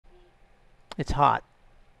It's hot.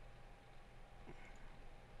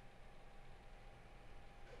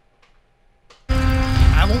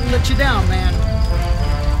 I won't let you down, man.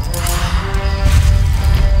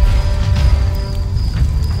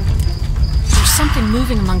 There's something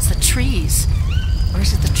moving amongst the trees. Or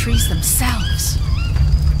is it the trees themselves?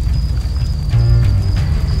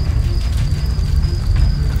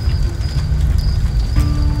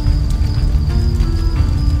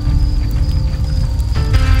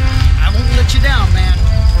 I won't let you down, man.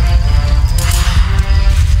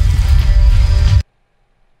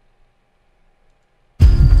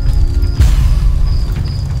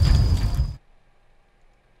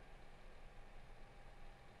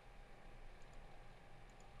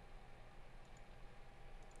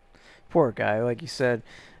 Poor guy, like you said.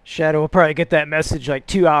 Shadow will probably get that message like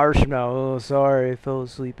 2 hours from now. Oh, sorry, I fell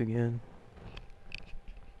asleep again.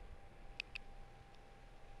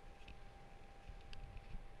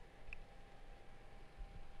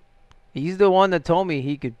 He's the one that told me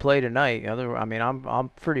he could play tonight. I mean, I'm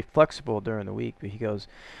pretty flexible during the week, but he goes,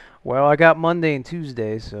 "Well, I got Monday and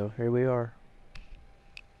Tuesday, so here we are."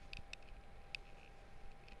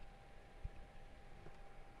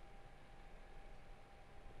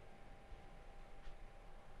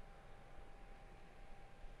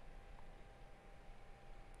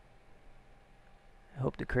 I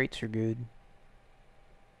hope the crates are good.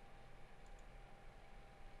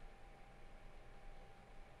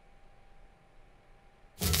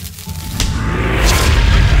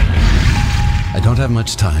 I don't have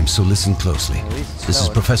much time, so listen closely. This is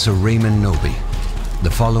Professor Raymond Noby. The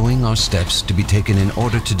following are steps to be taken in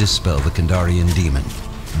order to dispel the Kandarian demon.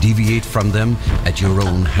 Deviate from them at your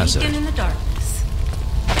own hazard. Beacon in the darkness.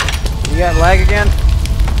 You got lag again?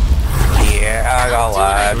 Yeah, I got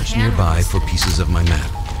lag. Search nearby for pieces of my map.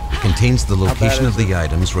 It contains the location of the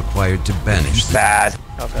items required to banish the... Bad.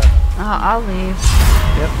 Okay. I'll leave.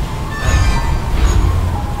 Yep.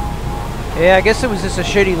 Yeah, I guess it was just a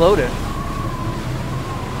shitty load-in.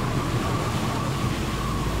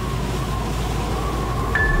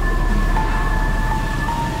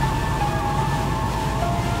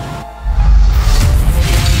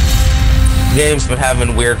 Game's been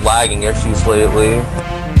having weird lagging issues lately.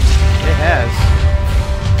 It has.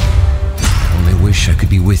 Only wish I could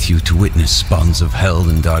be with you to witness spawns of hell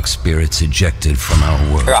and dark spirits ejected from our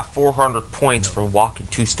I world. got 400 points for walking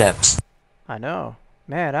 2 steps. I know.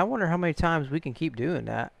 Man, I wonder how many times we can keep doing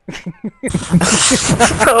that.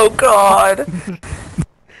 Oh god!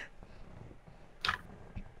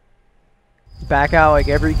 Back out like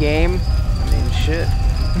every game. I mean, shit.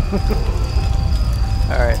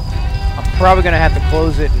 Alright. I'm probably gonna have to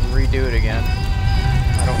close it and redo it again.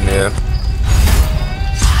 I don't know. Yeah.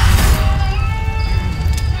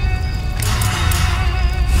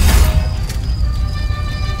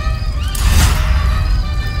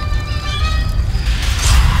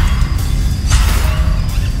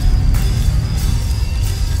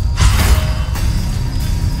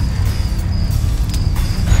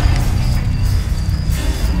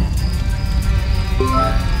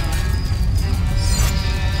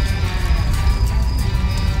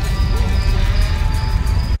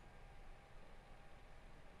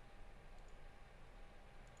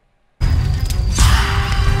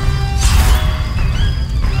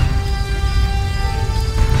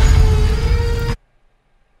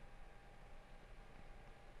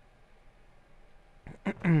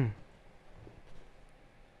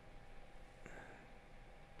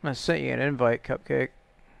 I sent you an invite, Cupcake.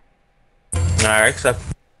 Alright, accept.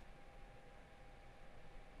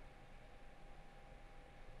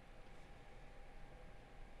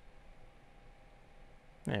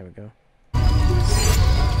 There we go.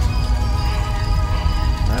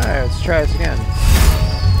 Alright, let's try this again.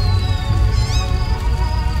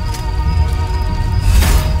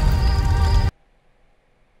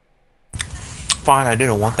 Fine, I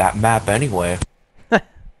didn't want that map anyway.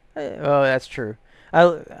 Oh, that's true.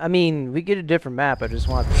 I mean, we get a different map. I just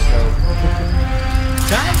want the snow.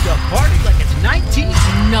 Time to party like it's 19.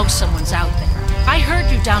 You know someone's out there. I heard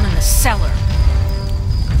you down in the cellar.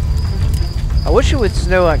 I wish it would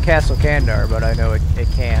snow on Castle Kandar, but I know it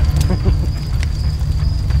can't.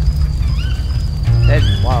 That'd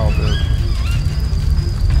be wild, though.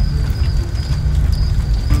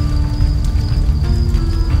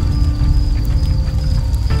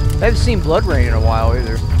 I haven't seen Blood Rain in a while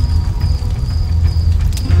either.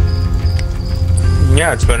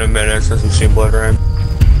 Yeah, it's been a minute since we've seen Blood Rain.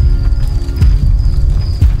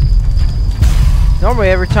 Normally,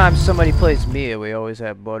 every time somebody plays Mia, we always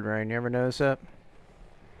have Blood Rain. You ever notice that?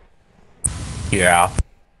 Yeah.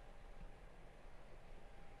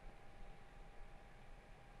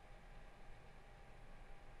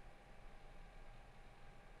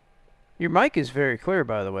 Your mic is very clear,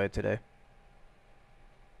 by the way, today.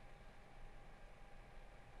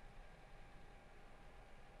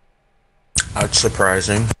 That's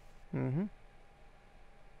surprising. Mm-hmm.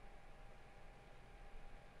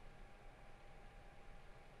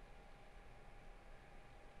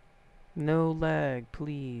 No lag,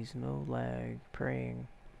 please. No lag. Praying.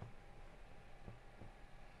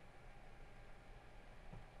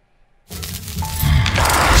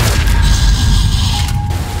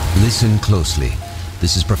 Listen closely.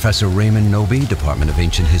 This is Professor Raymond Noby, Department of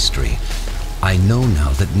Ancient History. I know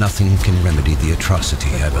now that nothing can remedy the atrocity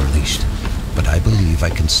I've unleashed, but I believe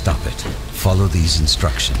I can stop it. Follow these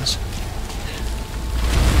instructions.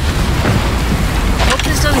 Hope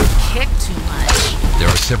this doesn't kick too much. There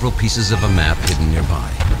are several pieces of a map hidden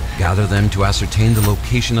nearby. Gather them to ascertain the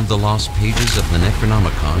location of the lost pages of the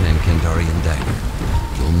Necronomicon and Kandarian Dagger.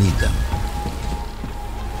 You'll need them.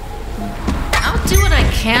 I'll do what I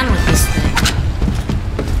can with this thing.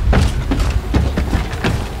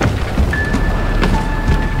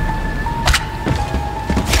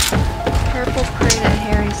 Purple crate at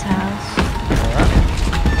Harry's house.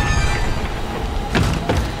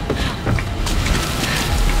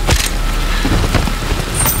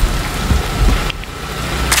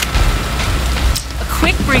 A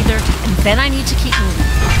quick breather, and then I need to keep moving.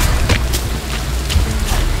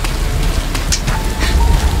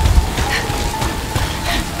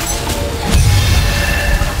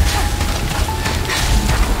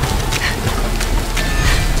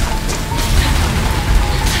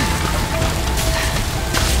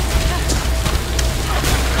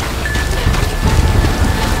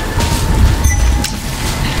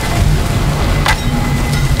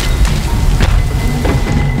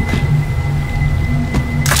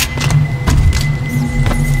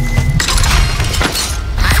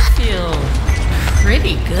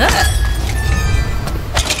 Pretty good.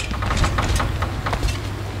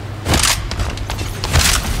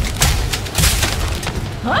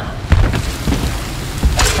 Huh?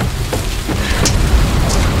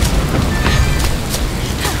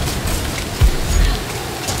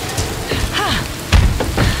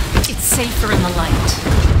 It's safer in the light.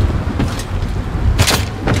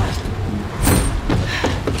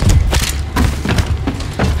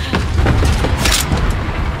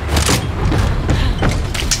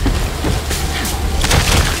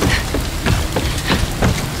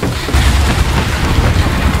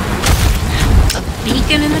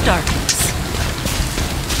 Beacon in the darkness.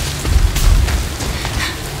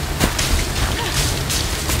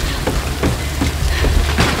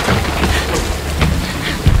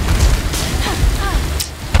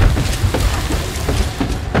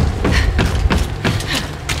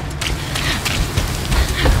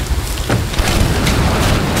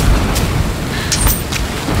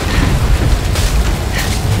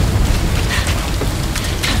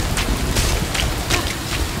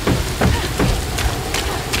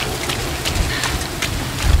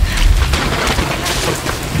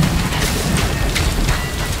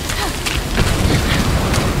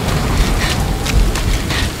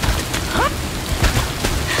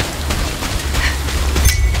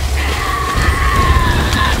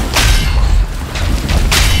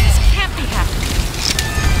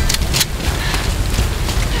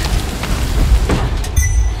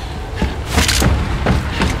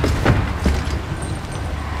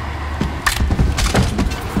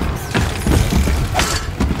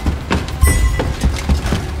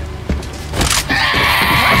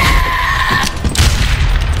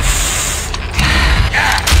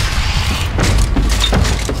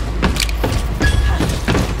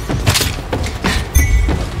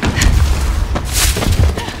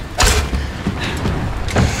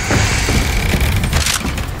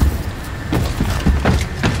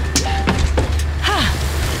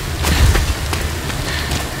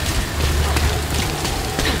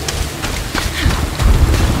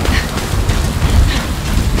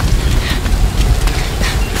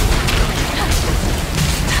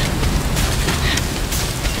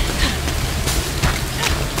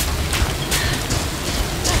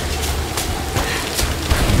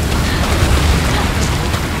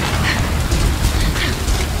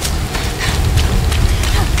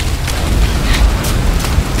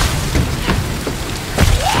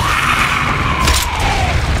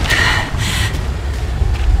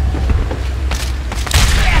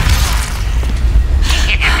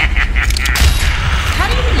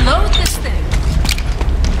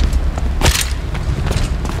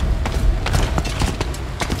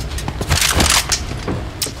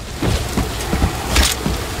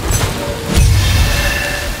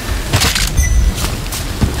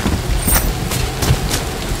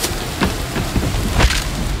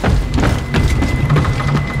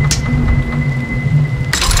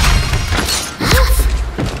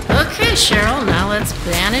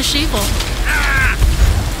 Spanish evil.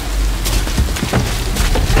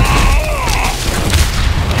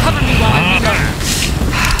 Cover me while I reload.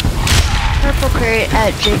 Purple crate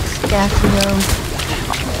at Jake's gas zone.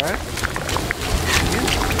 Alright.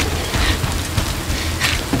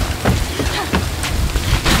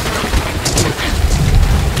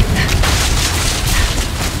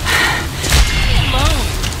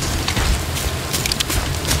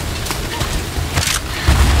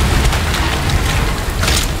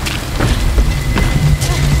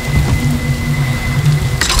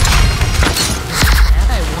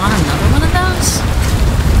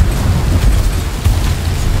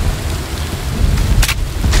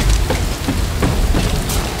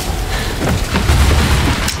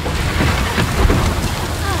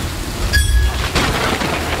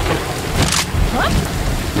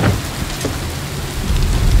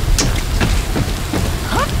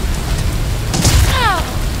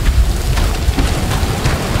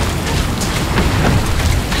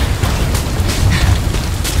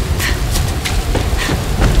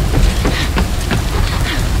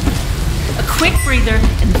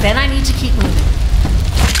 Then I need to keep moving.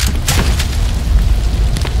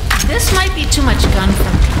 This might be too much gun for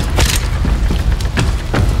me.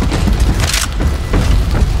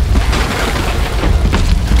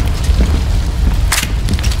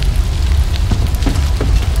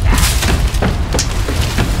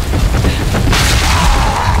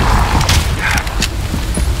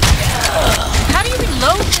 How do you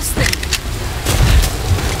reload this thing?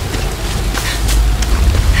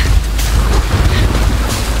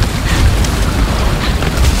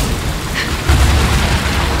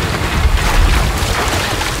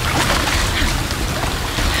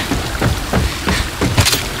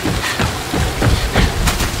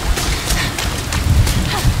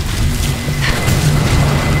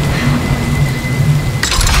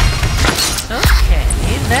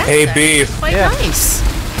 Hey, Beef. Quite nice.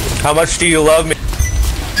 How much do you love me?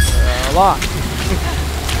 A lot.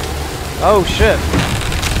 Oh shit.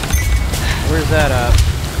 Where's that at?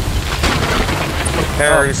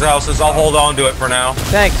 Harry's houses. I'll hold on to it for now.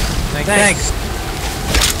 Thanks. Thanks.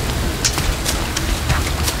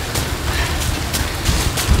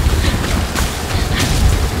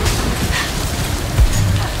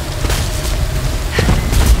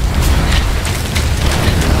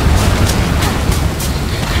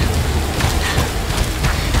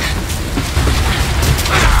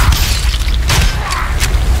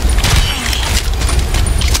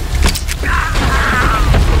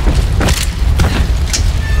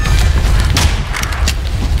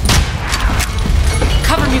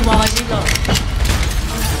 While I reload.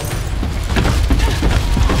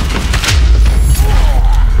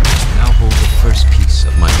 Now hold the first piece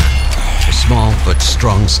of my map. A small but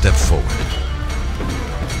strong step forward.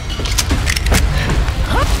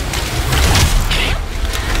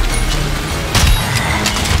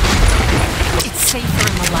 It's safer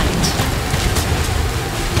in the light.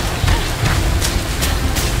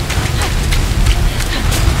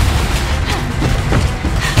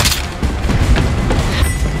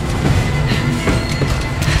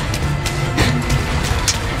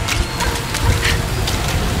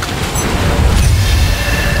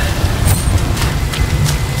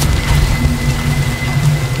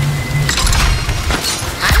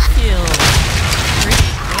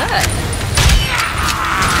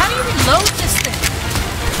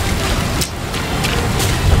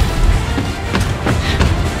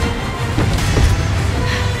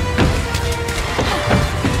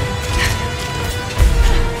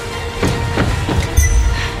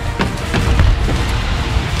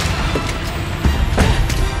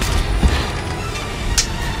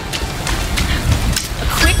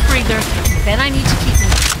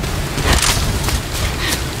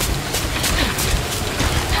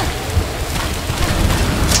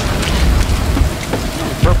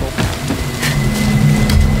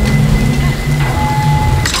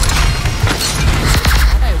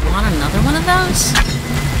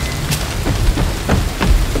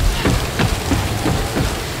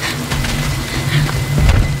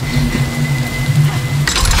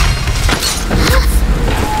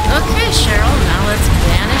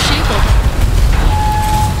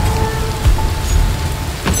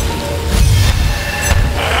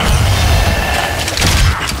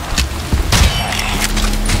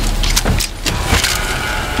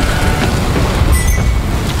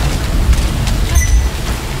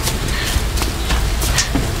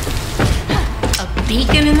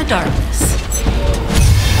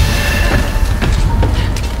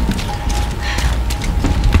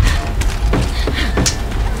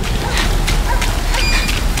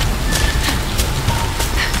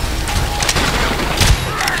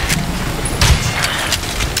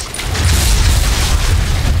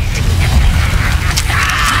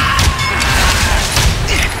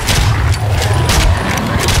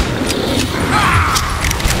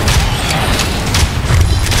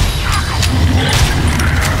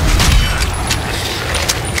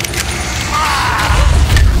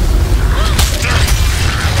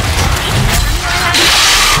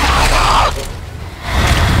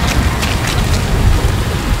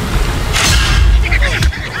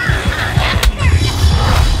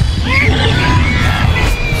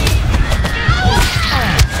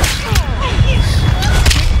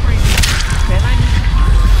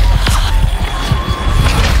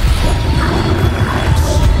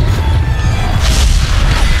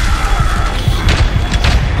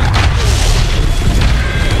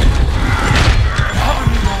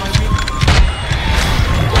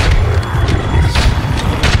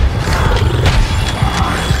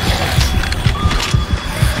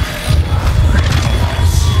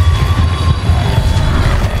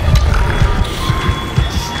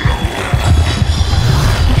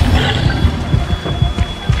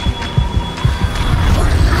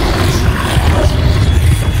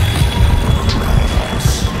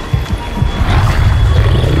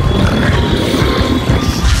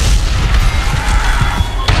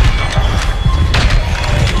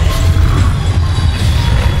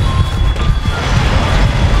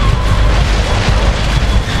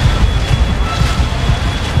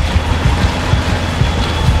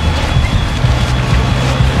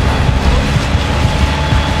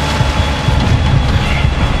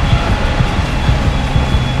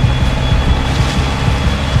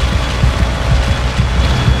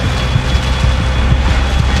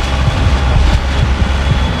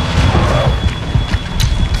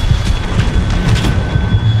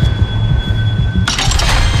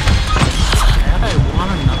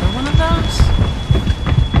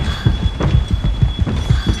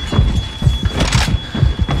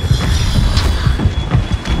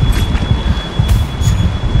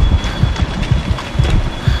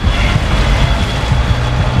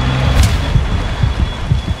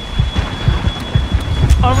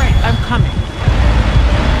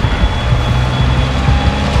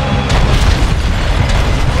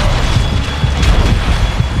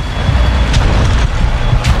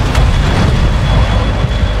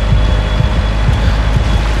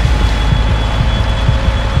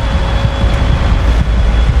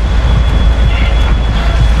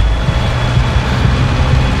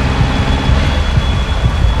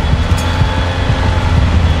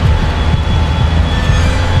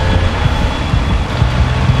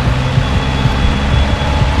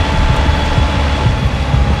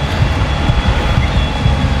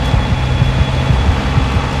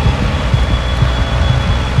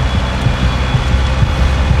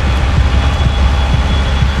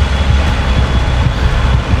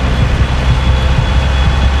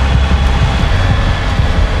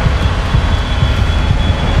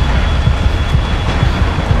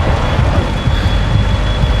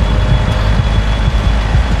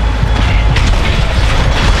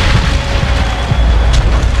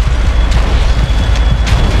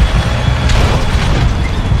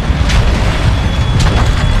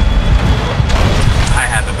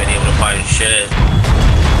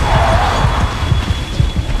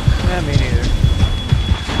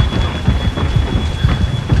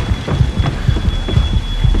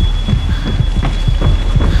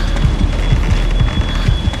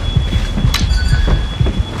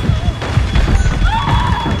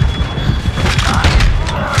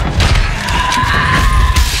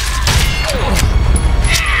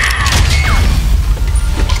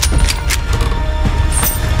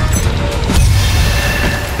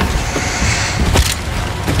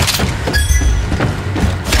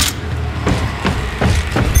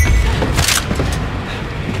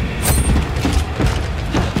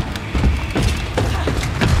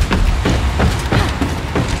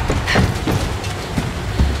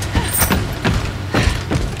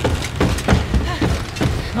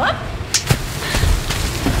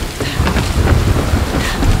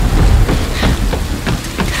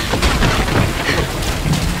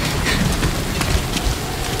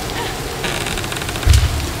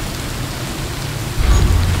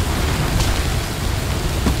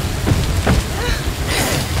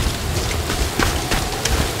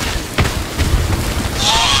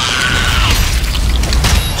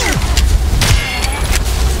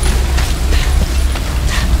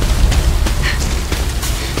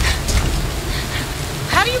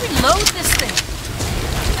 reload this thing?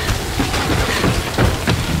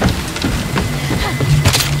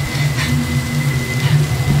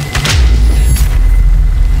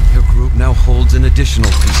 Your group now holds an additional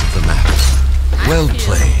piece of the map. Well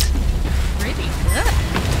played. Pretty good.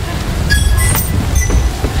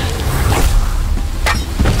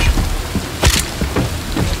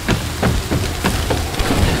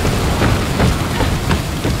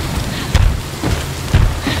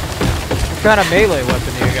 What kind of melee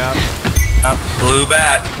weapon do you got? Blue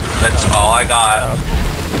bat. That's all I got.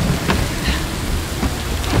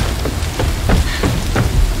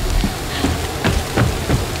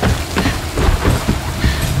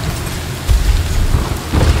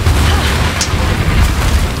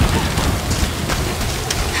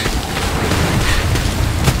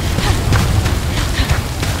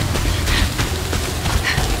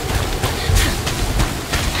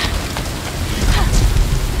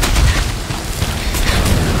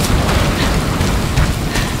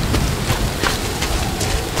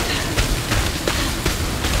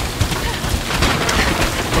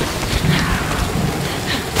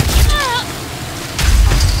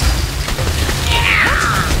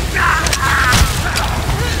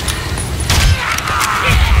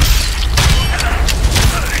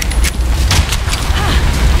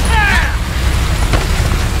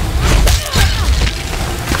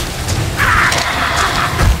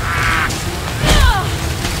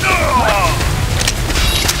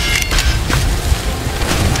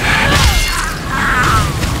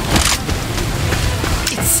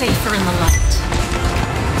 Safer in the light.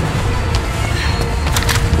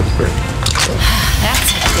 That's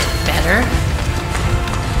a bit better.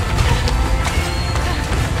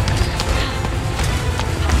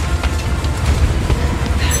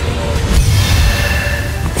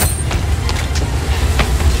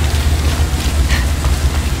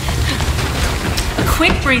 A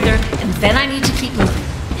quick breather, and then I need to keep moving.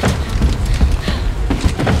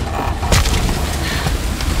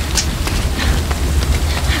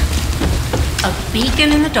 A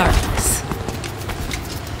beacon in the darkness.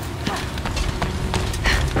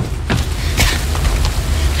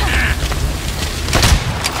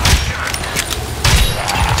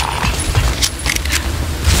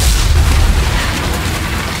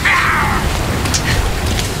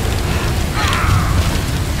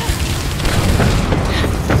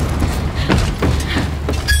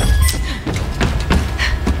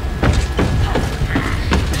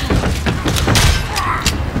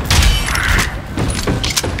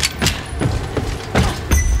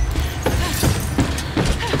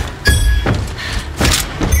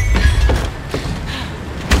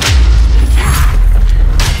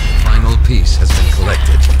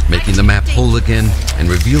 Making the map whole again and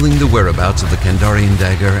revealing the whereabouts of the Kandarian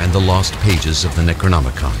dagger and the lost pages of the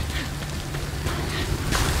Necronomicon.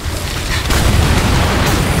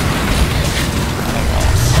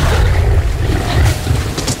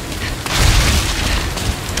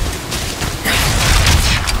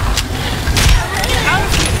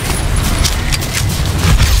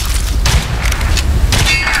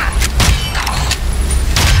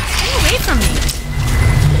 Stay away from me.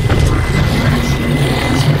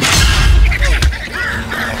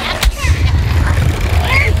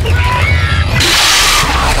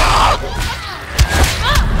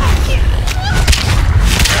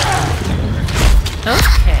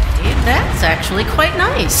 Okay, that's actually quite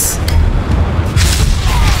nice.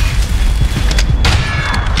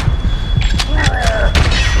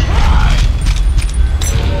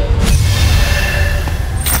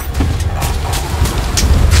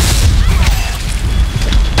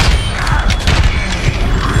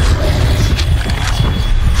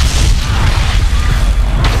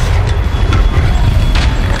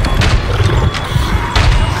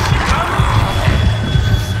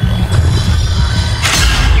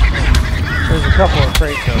 There's a couple of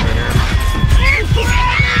crates over here.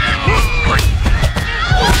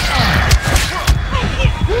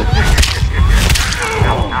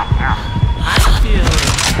 I feel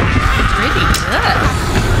pretty good.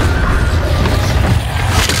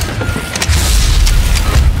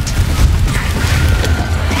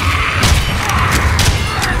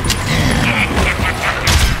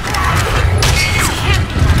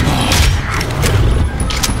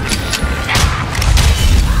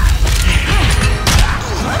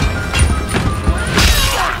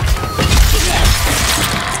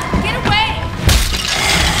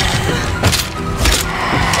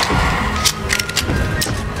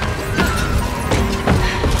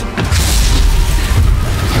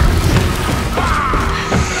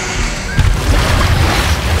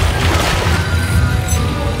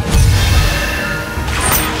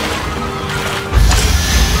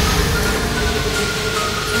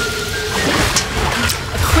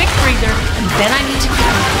 Then I need to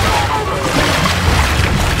carry.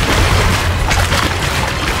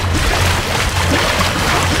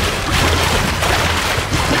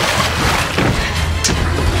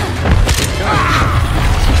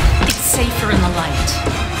 It's safer in the light.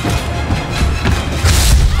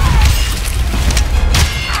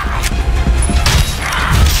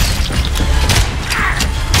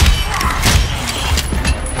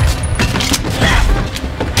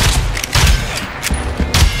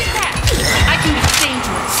 I can be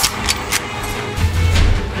dangerous.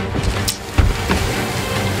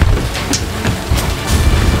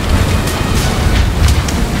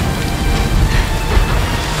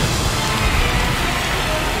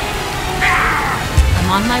 I'm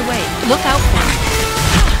on my way. Look out for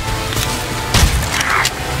me.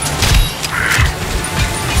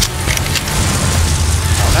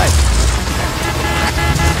 Oh, nice.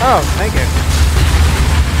 Oh, thank you.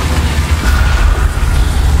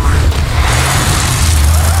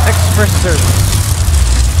 Thanks for service.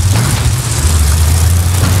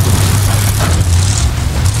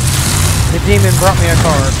 The demon brought me a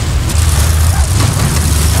card.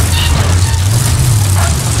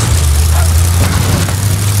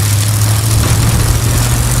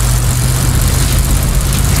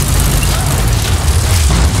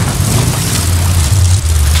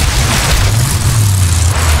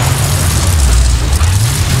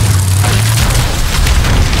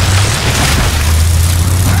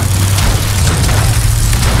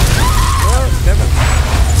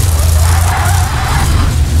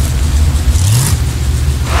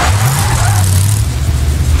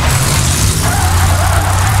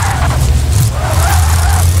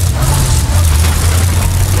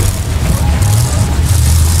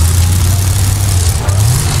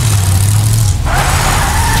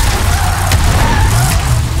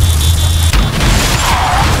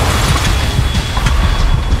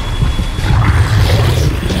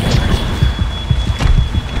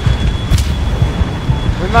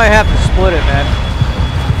 We might have to split it, man.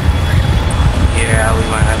 Yeah, we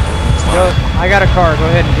might have to. It's Go, fine. I got a car. Go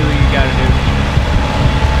ahead and do what you gotta do.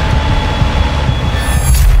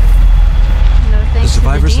 No The thanks to the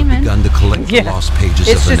survivors have demon. begun to collect the Yeah. lost pages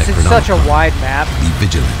It's of the just it's such a Necronomicon. wide map. Be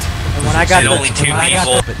vigilant. And when I got And only two when I got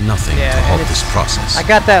people. But nothing Yeah, to and halt it's- this process. I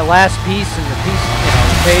got that last piece and the piece,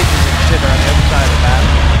 the pages and shit are on the other side of the map.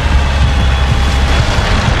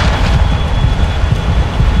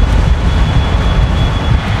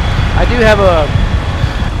 I do have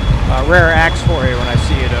a rare axe for you when I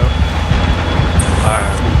see you, though.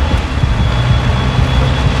 Alright.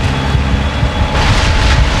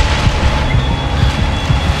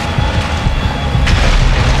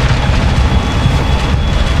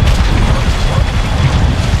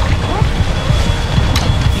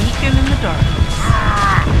 Beacon in the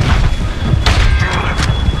dark.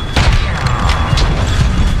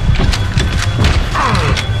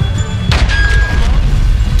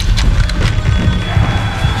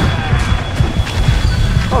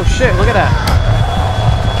 Oh shit! Look at that.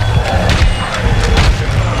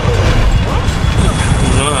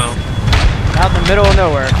 No. Out in the middle of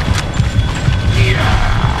nowhere.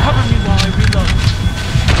 Cover me while I reload.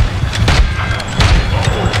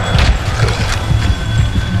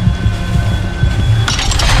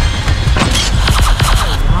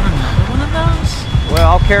 Want another one of those? Well,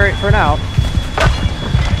 I'll carry it for now.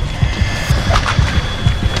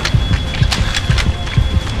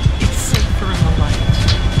 It's safer in the light.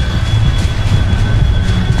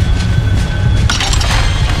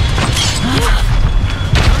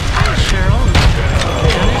 Hi, Cheryl.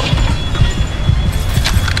 Finished?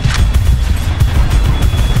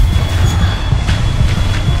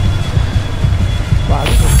 Wow,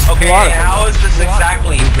 this is a Okay, lot of how is this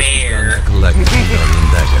exactly fair? Collect the Kandarian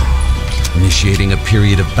dagger, initiating a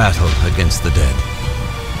period of battle against the dead.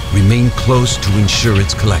 Remain close to ensure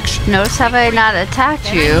its collection. Notice have I not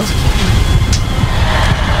attacked you?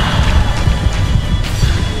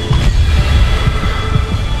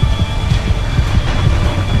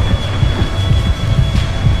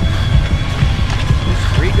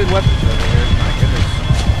 There's 3 good weapons over here. My goodness.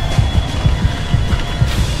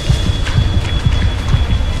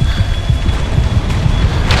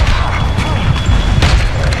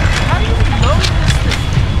 How do you load this thing?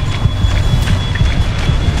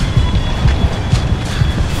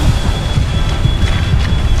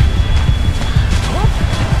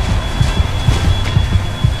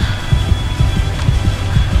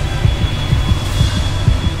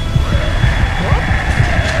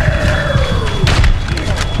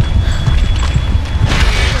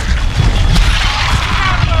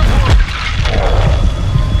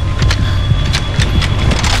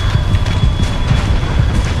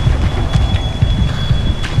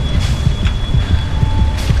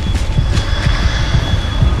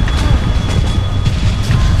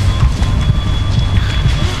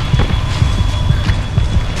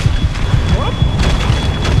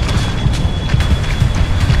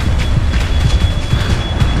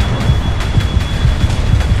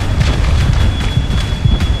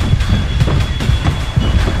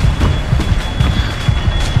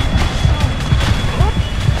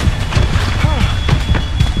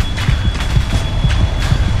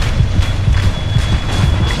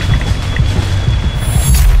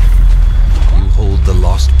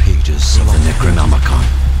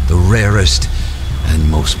 rarest and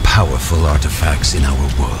most powerful artifacts in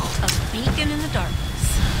our world. A beacon in the darkness.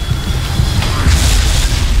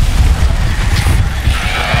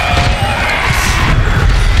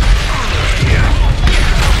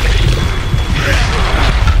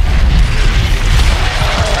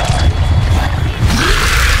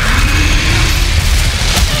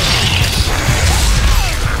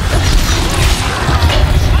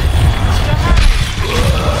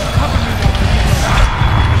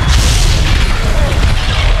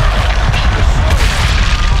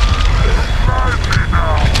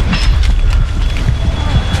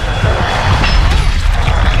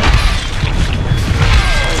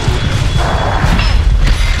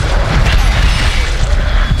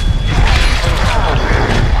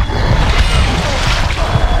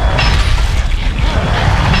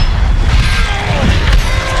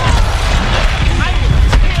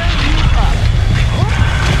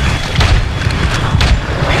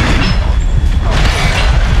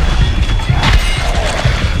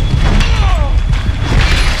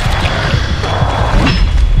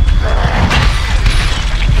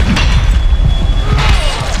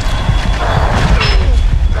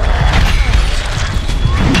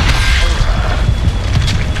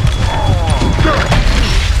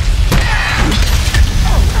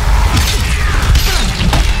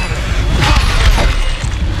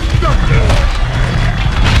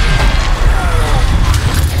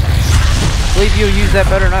 I believe you'll use that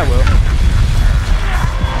better than I will.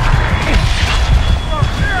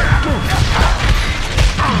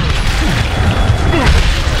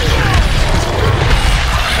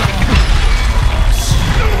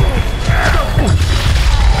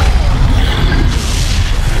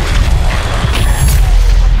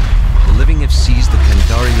 The living have seized the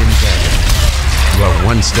Kandarian dagger. You are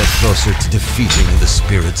one step closer to defeating the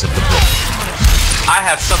spirits of the book. I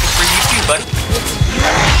have something for you too, buddy.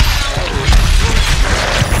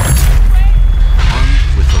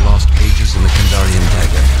 Armed with the lost pages and the Kandarian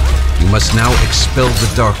dagger, you must now expel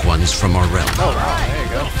the Dark Ones from our realm. Oh, wow, there you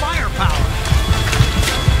go. Firepower.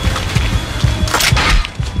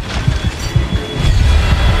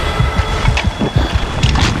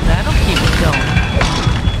 That'll keep it going.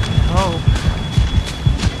 Oh.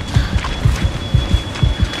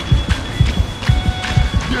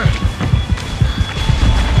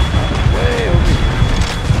 Way over here.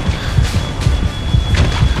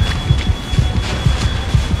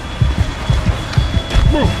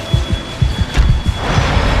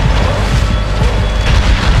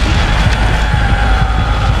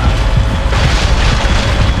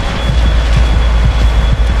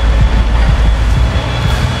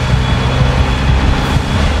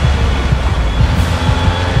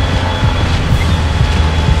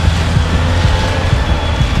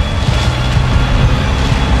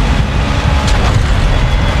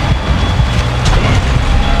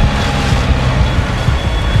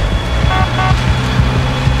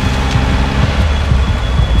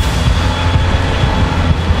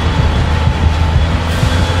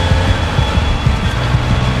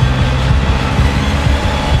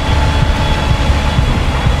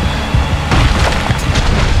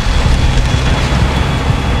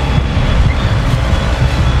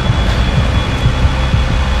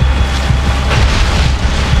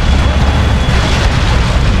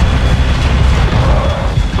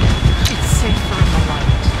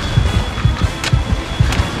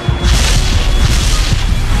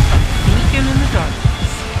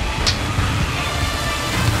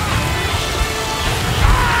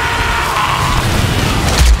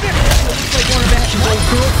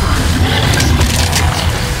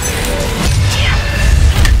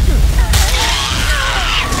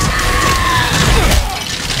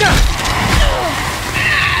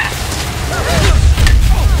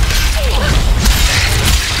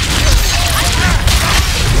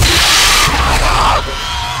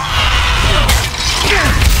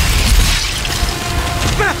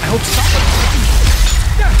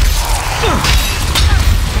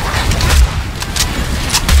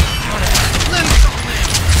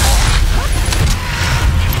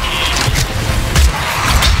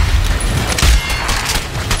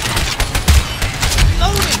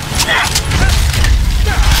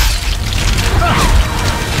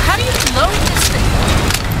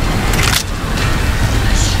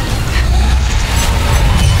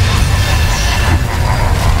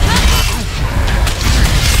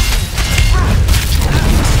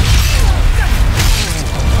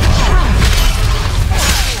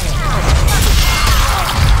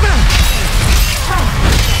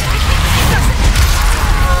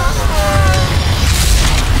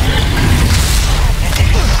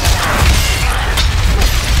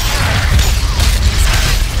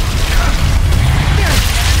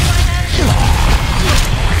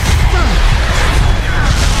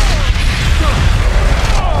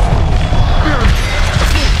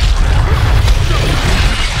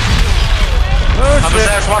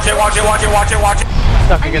 watch it, watch it, watch it, watch it.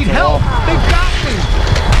 Stuck I against need the help. wall. They got me.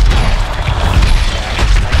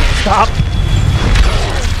 Stop.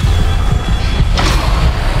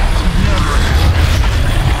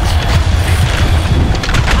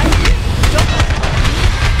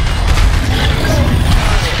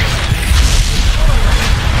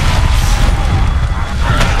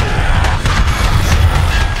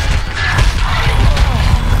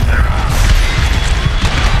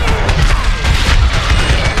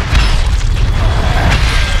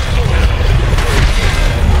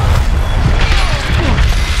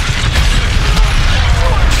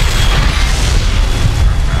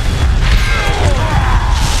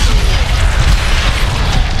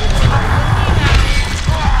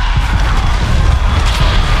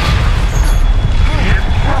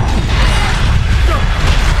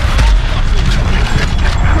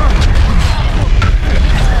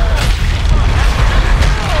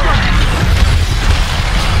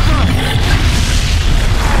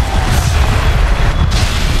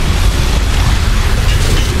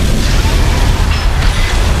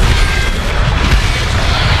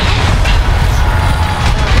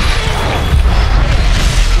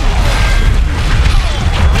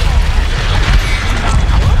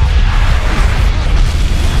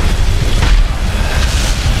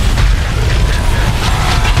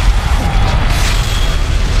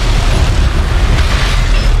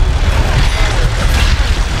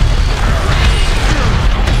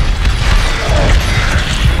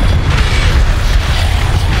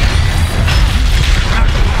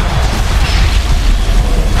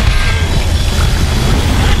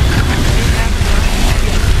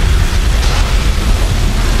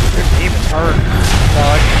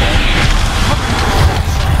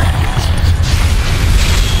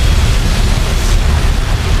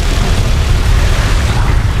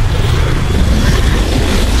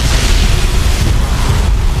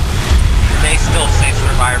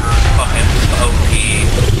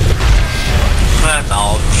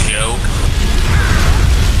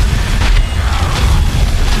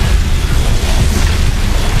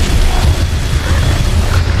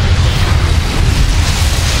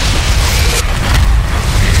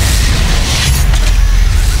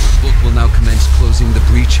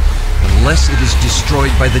 Unless it is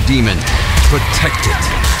destroyed by the demon, protect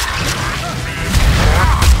it.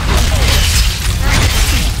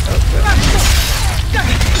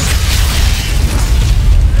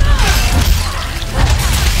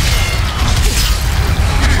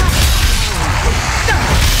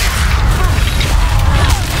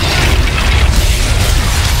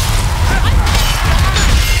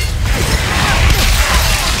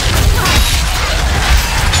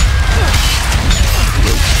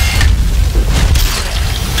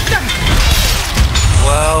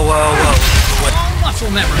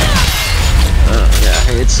 Memory.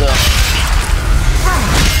 Yeah, it's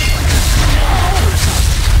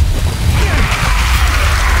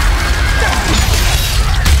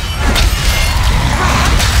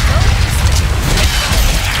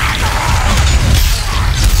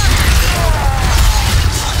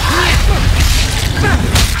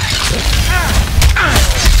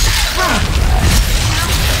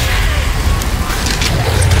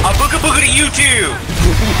A booga booga to you too!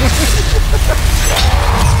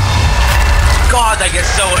 God, that gets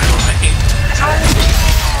so annoying.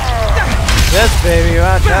 Yes, baby,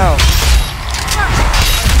 watch out.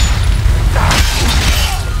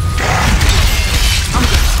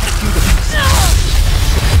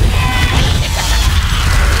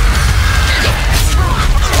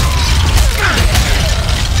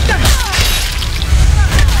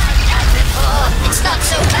 It's not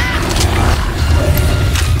so bad.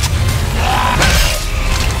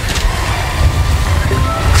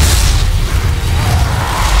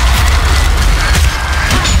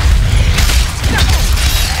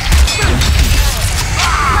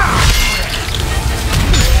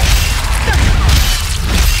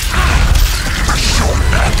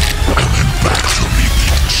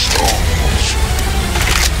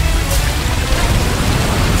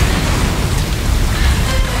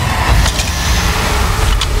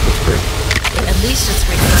 At least it's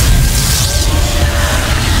recorded.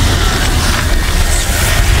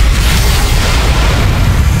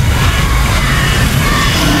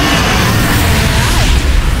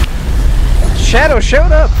 Shadow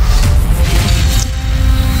showed up.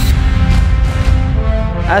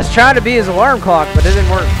 I was trying to be his alarm clock, but it didn't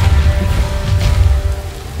work.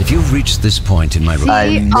 If you've reached this point in my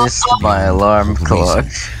I missed my alarm clock.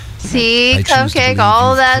 See, I choose to Cupcake, believe all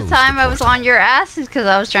you've that closed the time I was portal. on your asses because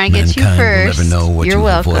I was trying to get you Mankind will first. never know what You're you've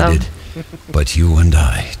welcome. avoided, but you and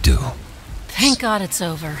I do. Thank God it's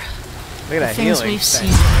over. Look at that Things healing we've thing.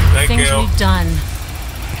 seen, Thank things you. we've done.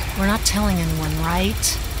 We're not telling anyone,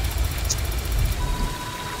 right?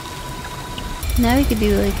 Now we could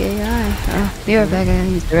do like AI. Oh, be right back. I gotta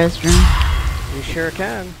use the restroom. You sure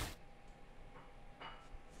can.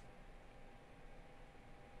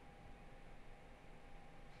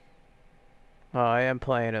 I am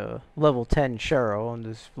playing a level 10 Cheryl. I'm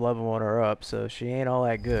just leveling her up, so she ain't all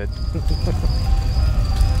that good.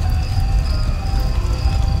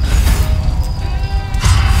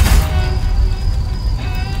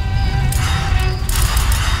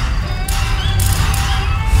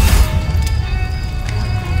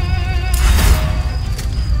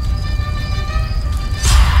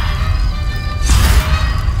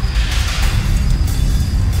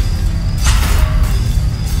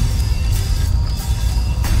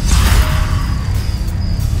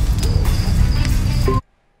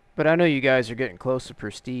 But I know you guys are getting close to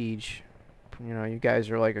Prestige. You know, you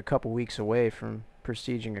guys are like a couple weeks away from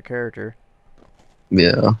prestiging a character.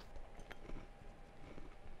 Yeah.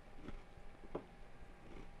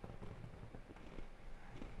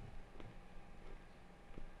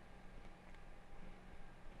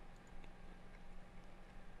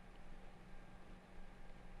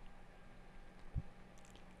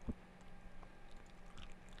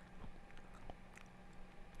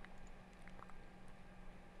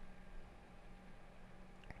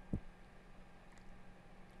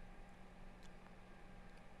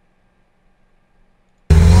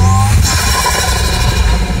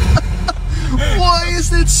 Why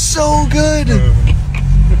is it so good?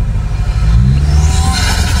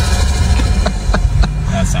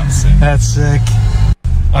 That sounds sick. That's sick.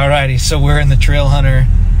 Alrighty, so we're in the Trail Hunter.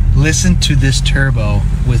 Listen to this turbo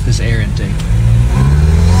with this air intake.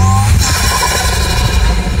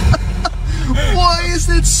 Why is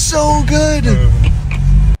it so good?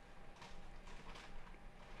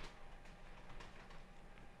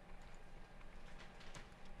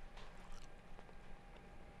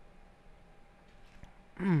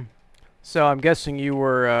 So I'm guessing you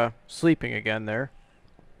were sleeping again there.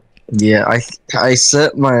 Yeah, I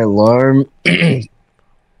set my alarm. I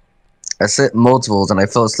set multiples and I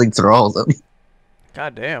fell asleep through all of them.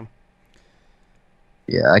 God damn.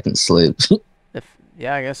 Yeah, I can sleep.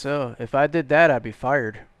 Yeah, I guess so. If I did that, I'd be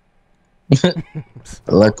fired.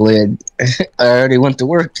 Luckily, I already went to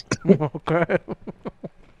work. Okay.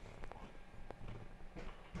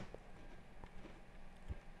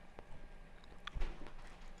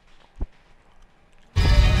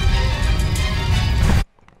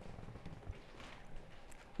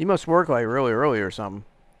 You must work like really early or something.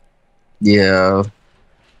 Yeah.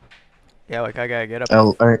 Yeah, like I gotta get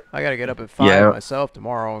up. I gotta get up at 5 Yeah. myself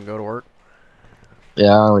tomorrow and go to work.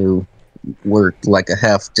 Yeah, I only work like a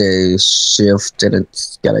half day shift and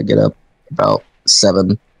it's gotta get up about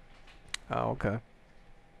 7. Oh, okay.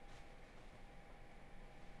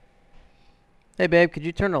 Hey, babe, could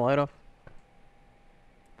you turn the light off?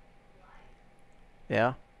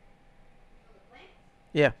 Yeah.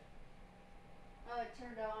 Yeah. Oh, it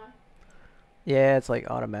turned on. Yeah, it's like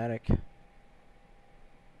automatic.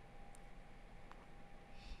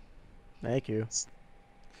 Thank you.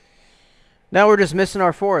 Now we're just missing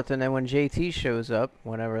our 4th, and then when JT shows up,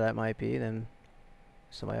 whenever that might be, then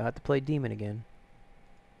somebody will have to play demon again.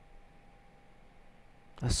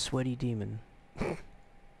 A sweaty demon.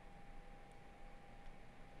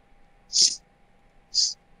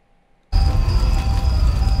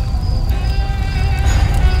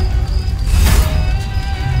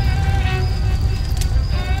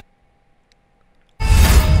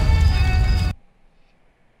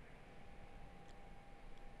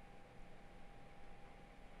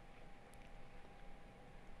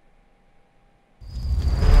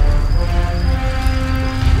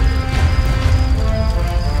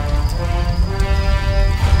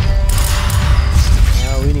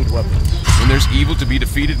 We need weapons. When there's evil to be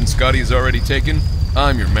defeated and Scotty is already taken,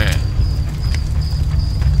 I'm your man.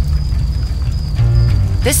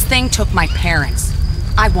 This thing took my parents.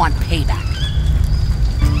 I want payback.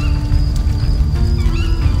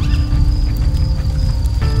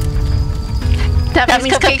 That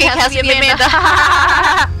means Cupcake has to be Amanda.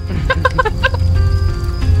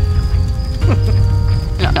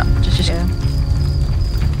 No, just yeah.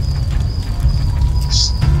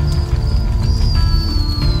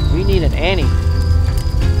 We need an Annie.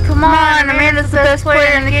 Come on, Amanda's the best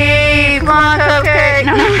player in the game. Come on, Cupcake.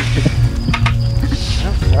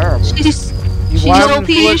 That's terrible. She's want him OP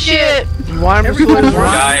to as shit. You want him to Everybody switch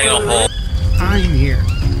wants- Die in a hole. I'm here.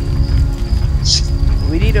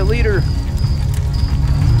 We need a leader.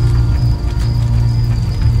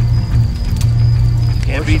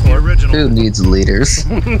 Can't beat the original. Who needs leaders?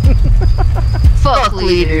 Fuck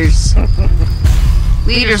leaders.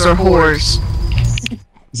 Leaders are whores.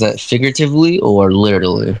 Is that figuratively or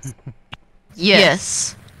literally?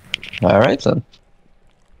 Yes. Alright then.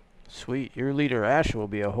 Sweet. Your leader, Ash, will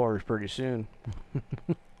be a whore pretty soon.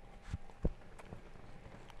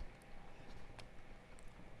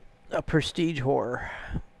 A prestige whore.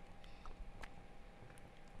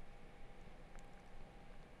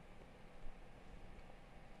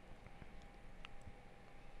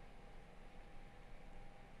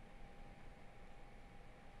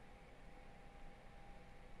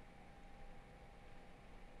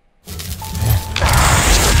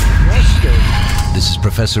 This is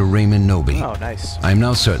Professor Raymond Noby. Oh, nice. I am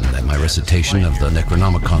now certain that my recitation of the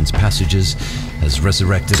Necronomicon's passages has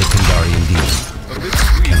resurrected a Kandarian demon.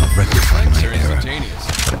 I cannot rectify my error,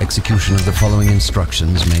 but execution of the following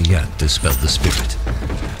instructions may yet dispel the spirit.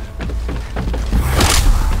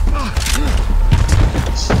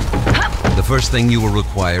 The first thing you will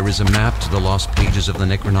require is a map to the lost pages of the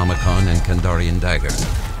Necronomicon and Kandarian dagger.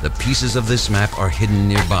 The pieces of this map are hidden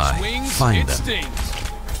nearby. Find them.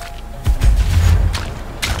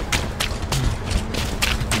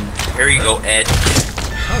 Here you go, Ed.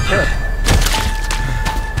 Okay.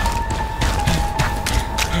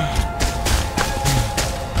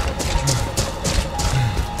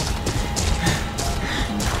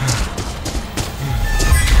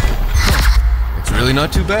 It's really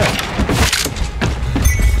not too bad.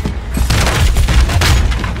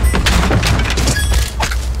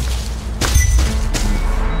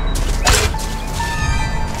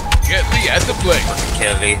 Get Lee at the plate.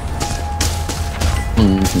 Kevy.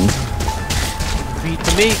 Beat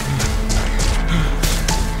the meat.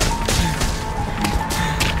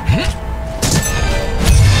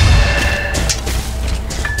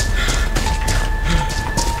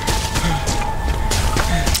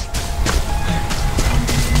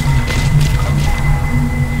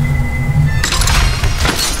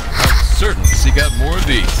 I'm certain to seek out more of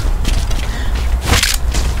these.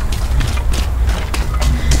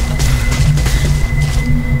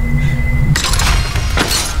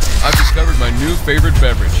 I've discovered my new favorite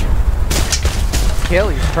beverage.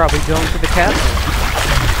 Kelly's probably going to the castle.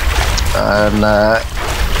 I'm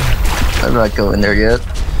not going there yet.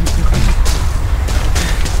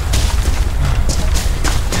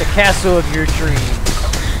 The castle of your dreams.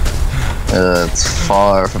 It's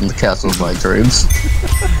far from the castle of my dreams.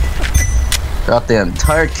 Throughout the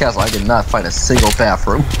entire castle, I did not find a single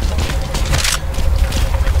bathroom.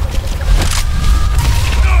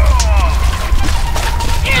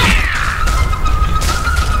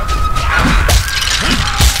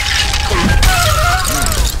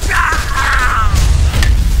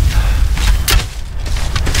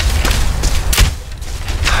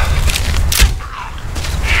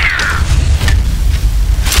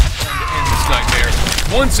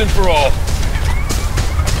 Once and for all.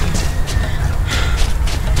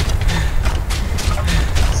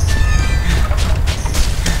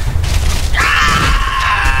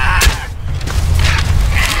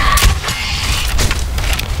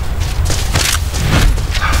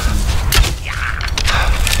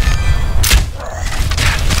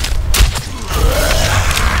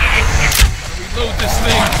 Reload this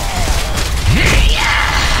thing.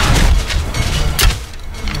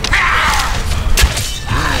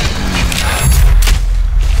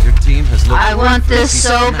 I want this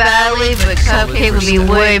so badly, but Cupcake would be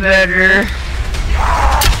way better.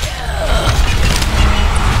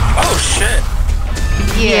 Oh shit.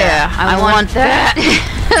 Yeah, I want that.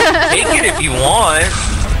 Take it if you want.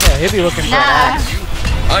 Yeah, he'll be looking for an axe.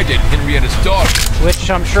 I did Henrietta's daughter. Which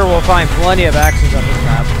I'm sure we'll find plenty of axes on this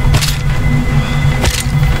map.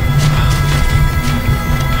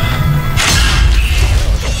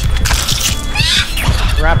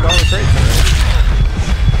 Grabbed all the crates already.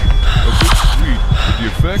 The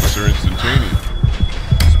effects are instantaneous.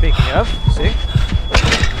 Speaking of, see?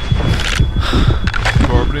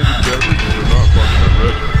 Carbonated beverages are not part of my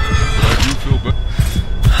regimen, but I do feel better.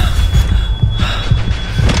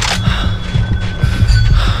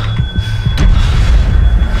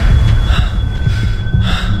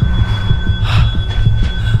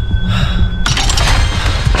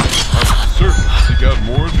 I'm certain to seek out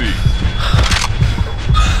more of these.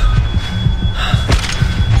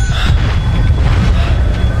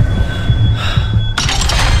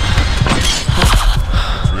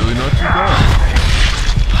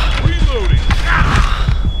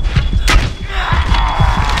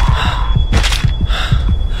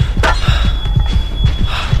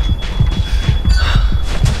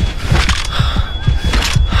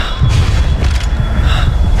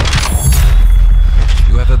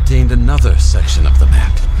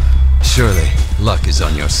 is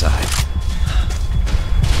on your side.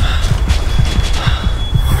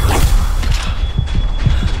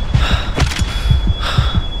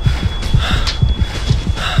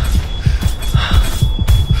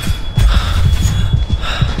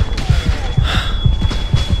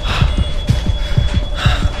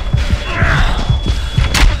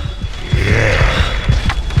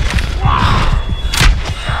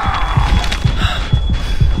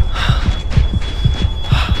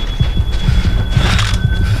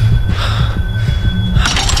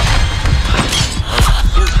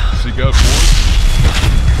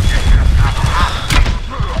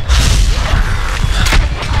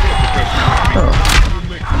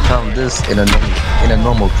 In a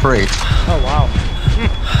normal crate. Oh wow.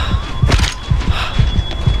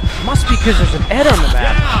 Must be because there's an Ed on the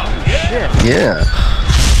map. Shit. Yeah.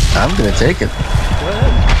 I'm gonna take it. Go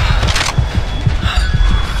ahead.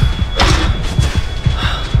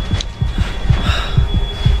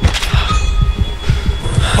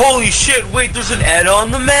 Holy shit, wait, there's an Ed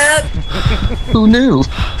on the map? Who knew?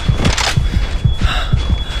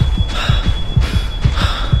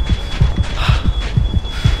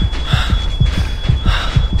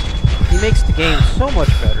 Makes the game so much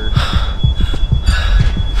better.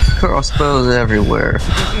 Crossbows everywhere.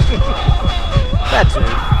 That's it.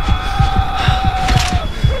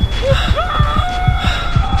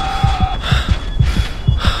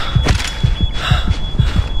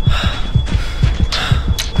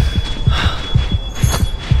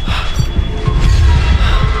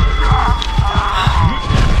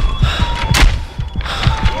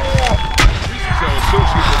 This is how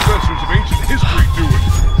associate professors of ancient history do it.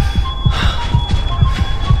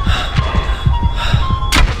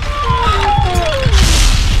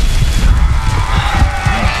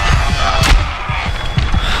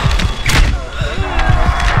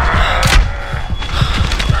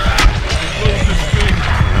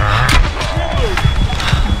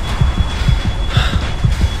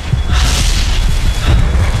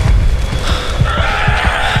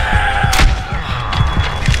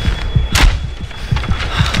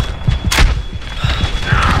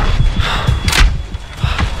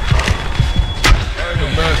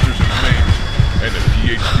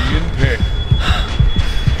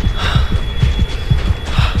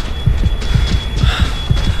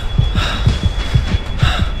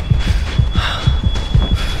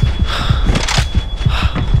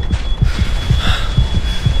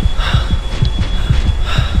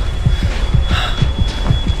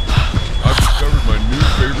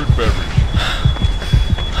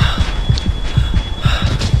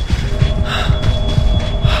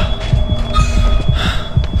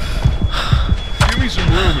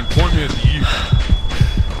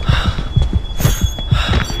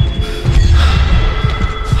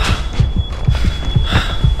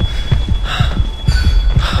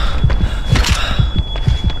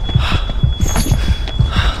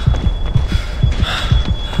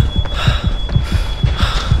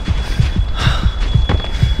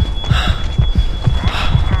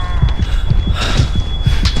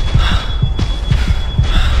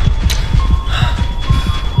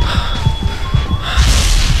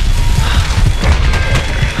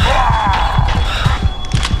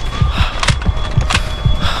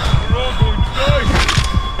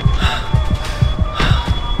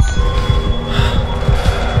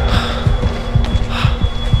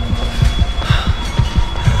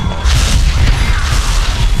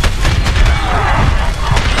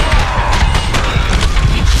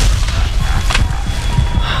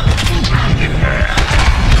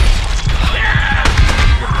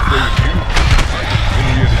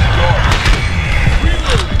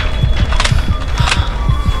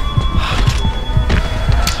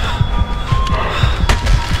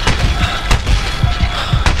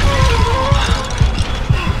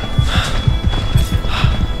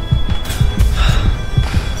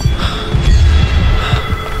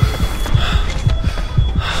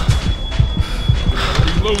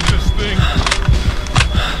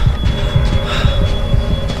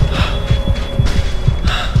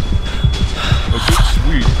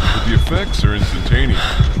 effects are instantaneous.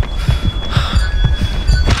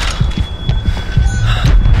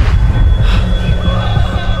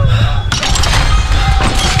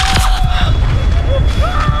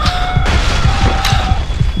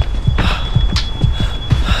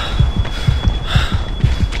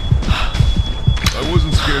 I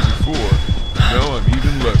wasn't scared before, now I'm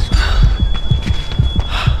even less scared.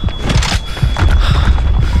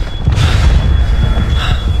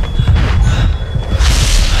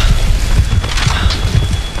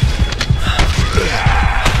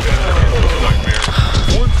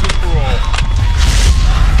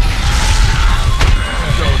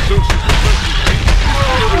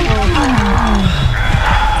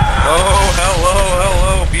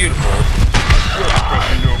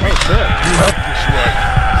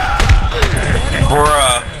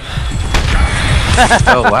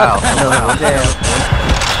 Oh wow.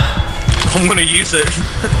 I'm gonna use it.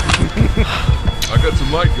 I got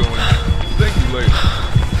some light going. Thank you later.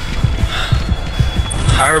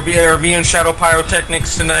 Are we in Shadow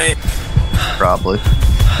Pyrotechnics tonight? Probably.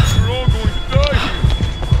 We're all going to die here.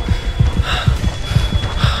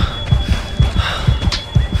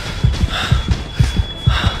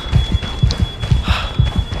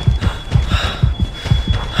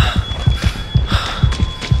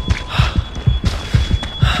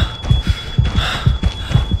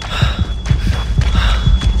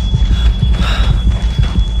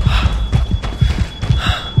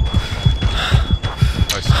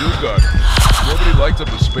 Nobody lights up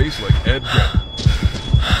a space like Ed Getter.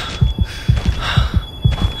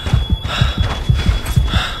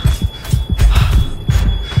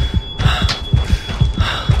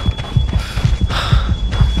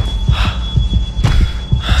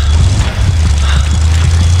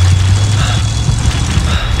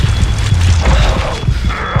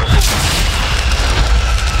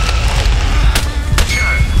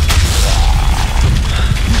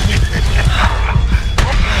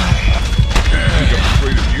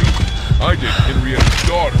 I did Henrietta's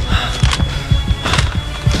daughter.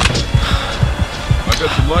 I got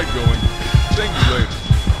some light going. Thank you later.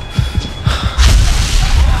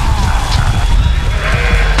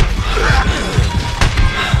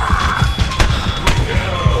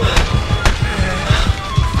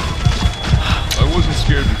 I wasn't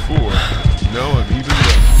scared before. Now I'm even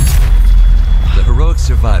less. The heroic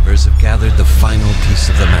survivors have gathered the final piece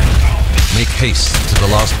of the map. Make haste to the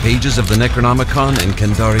lost pages of the Necronomicon and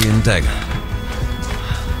Kandarian Dagger.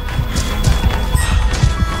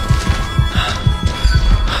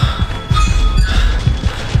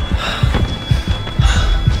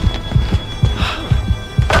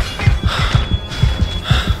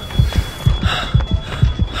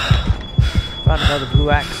 Found another blue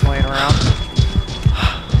axe laying around.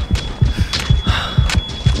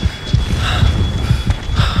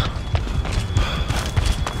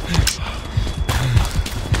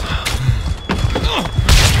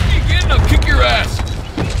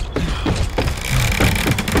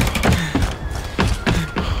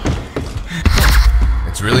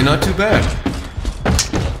 It's really not too bad.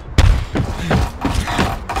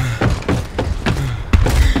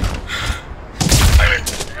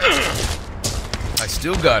 I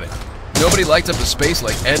still got it. Nobody lights up a space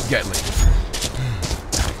like Ed Getley.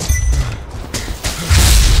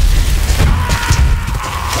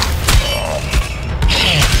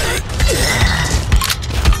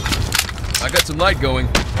 I got some light going.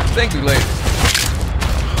 Thank you later.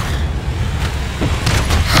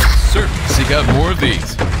 I'll certainly seek out more of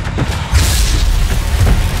these.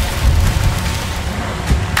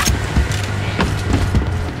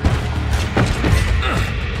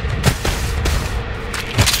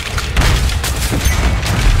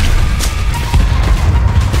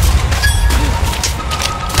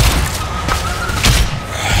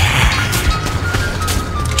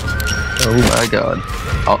 Oh my god.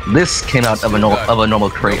 Oh, this came out of a normal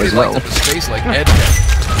crate as well. Up a space like Ed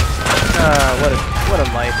What a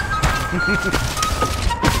life.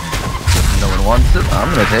 No one wants it. I'm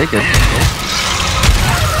gonna take it.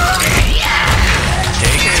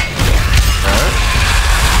 Take it.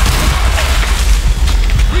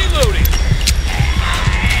 Reloading.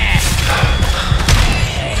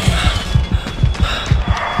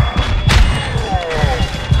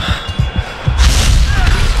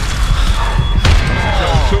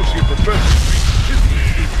 Associate professor.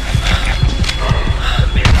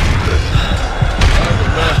 I have a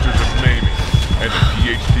master's of naming and a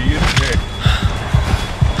PhD in tech.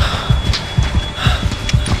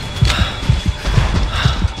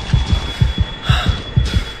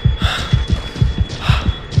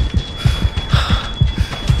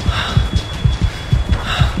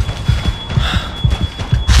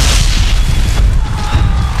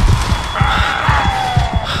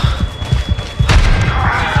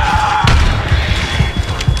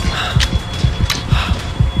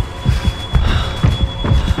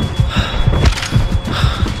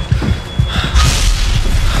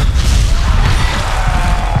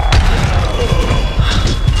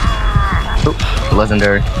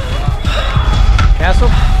 Legendary. Castle?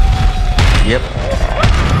 Yep.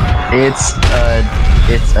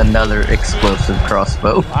 It's another explosive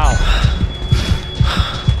crossbow. Wow.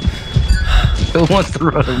 Who wants to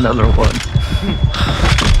run another one?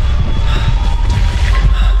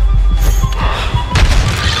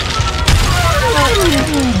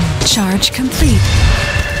 Charge complete.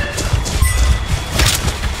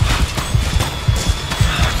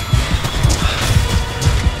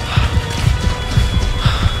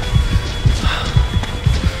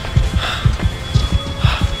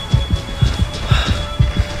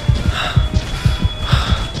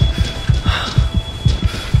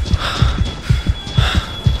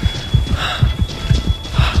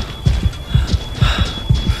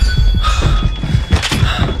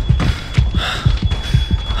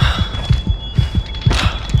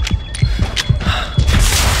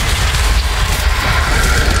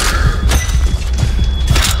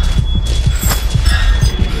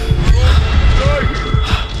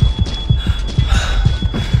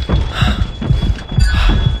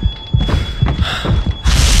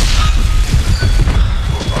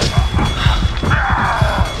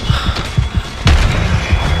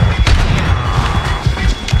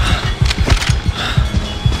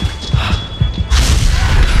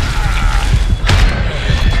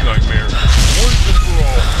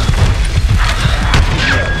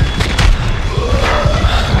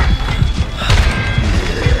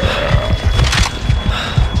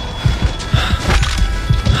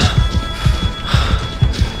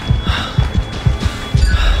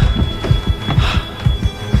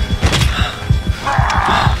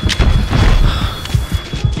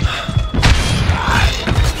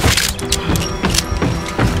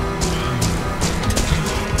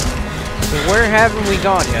 So where haven't we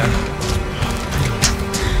gone yet?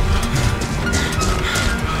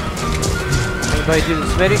 Anybody do the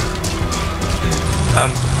Smitty?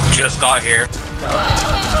 Just got here.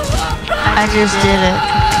 I just did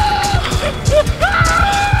it.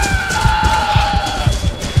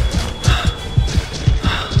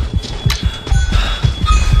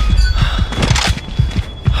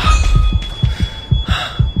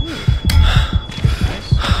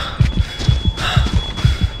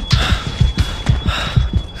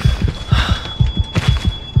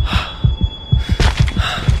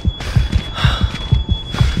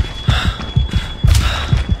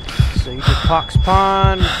 Fox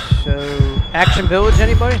Pond, so Action Village,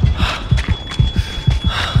 anybody?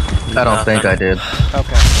 I don't think I did.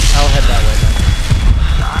 Okay, I'll head that way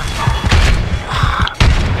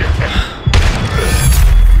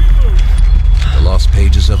then. The lost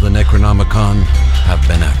pages of the Necronomicon have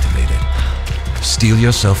been activated. Steel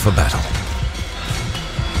yourself for battle.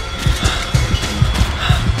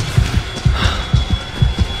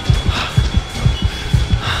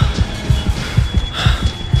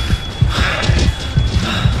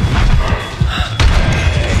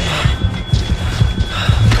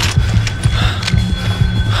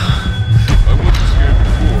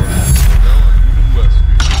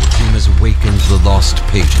 The lost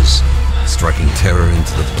pages, striking terror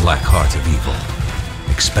into the black heart of evil.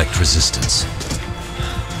 Expect resistance.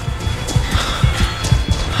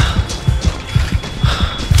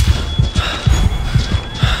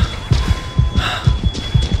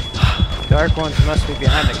 Dark ones must be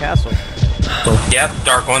behind the castle. Yep,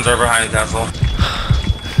 dark ones are behind the castle.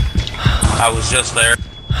 I was just there.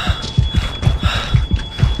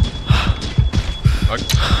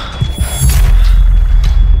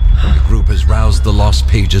 Has roused the lost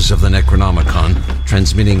pages of the Necronomicon,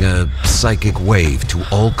 transmitting a psychic wave to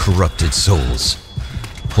all corrupted souls.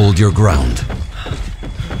 Hold your ground.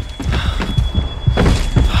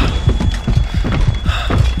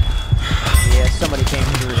 Yeah, somebody came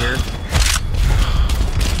through here.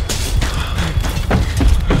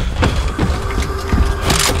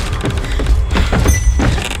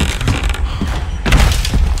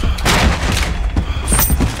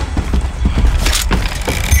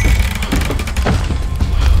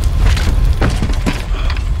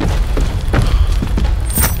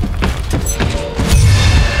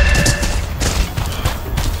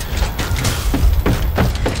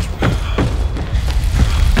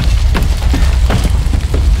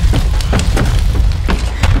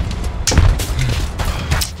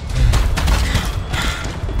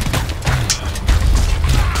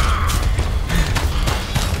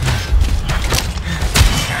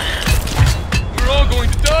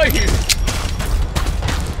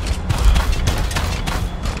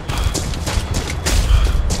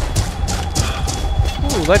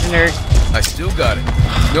 Legendary. I still got it.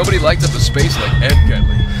 Nobody lights up a space like Ed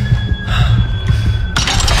Getley.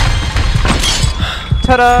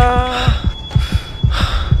 Ta-da!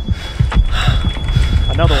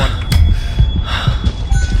 Another one.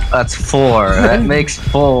 That's 4. That makes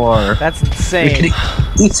 4. That's insane.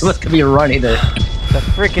 Each of us could be running it. The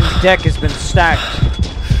freaking deck has been stacked.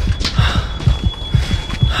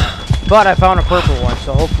 But I found a purple one,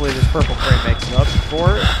 so hopefully this purple crate makes it up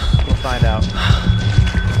for it. We'll find out.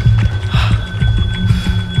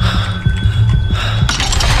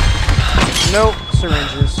 Nope,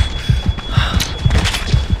 syringes.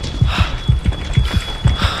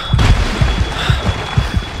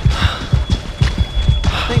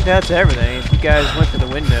 I think that's everything. If you guys went to the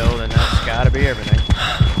windmill, then that's gotta be everything.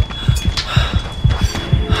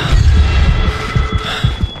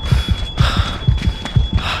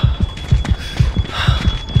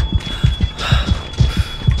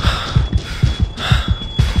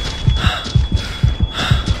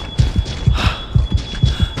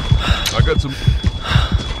 I got some.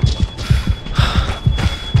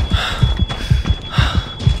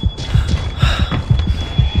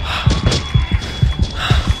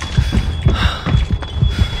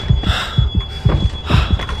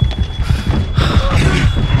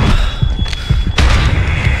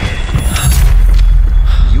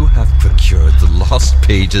 You have procured the lost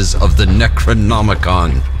pages of the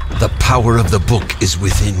Necronomicon. The power of the book is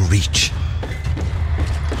within reach.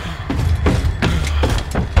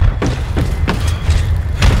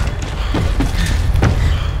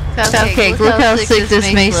 Okay, look how sick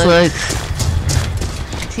this mace looks.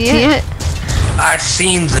 See it? I've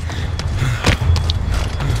seen the...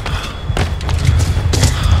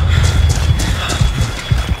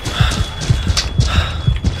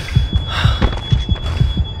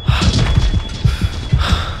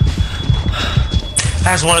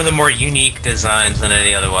 has one of the more unique designs than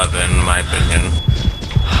any other weapon, in my opinion.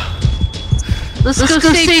 Let's go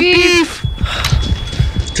save beef!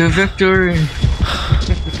 To victory!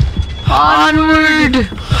 Onward!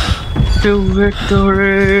 To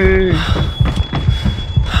victory!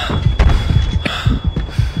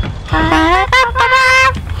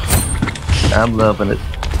 I'm loving it.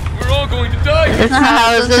 We're all going to die. That's not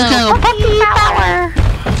how it's gonna go. Puppy power!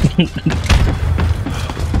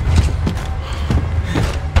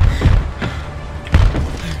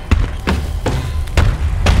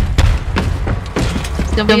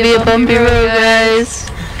 It's gonna be a bumpy road, guys.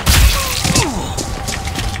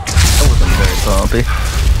 That wasn't very bumpy.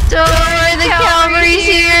 Don't worry, the cavalry's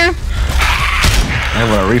here. I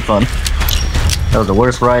want a refund. That was the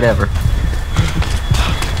worst ride ever.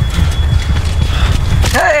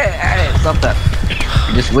 Hey, stop that.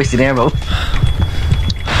 You just wasted ammo.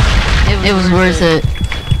 It was worth it.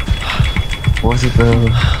 Was it though?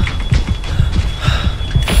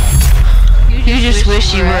 You just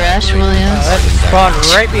wish you were Ash Williams. That spawned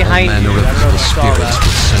right behind you. I don't know if you saw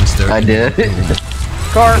that. I did.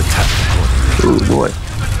 Car. Oh boy.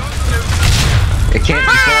 It can't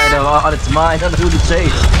decide on its mind on who to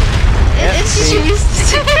chase. It's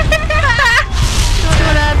just going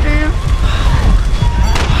after him.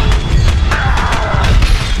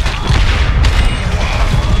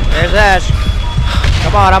 There's Ash.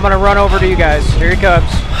 Come on, I'm gonna run over to you guys. Here he comes.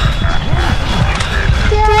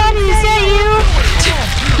 Daddy, is that you?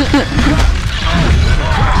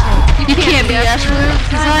 You can't be Ash Williams.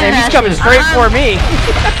 And he's coming straight for me.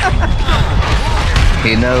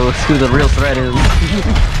 He knows who the real threat is.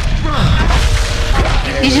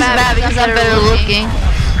 He's just mad because I'm better looking.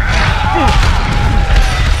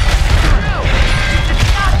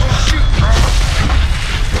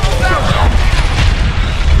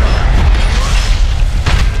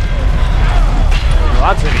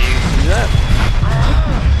 Lots of you do that.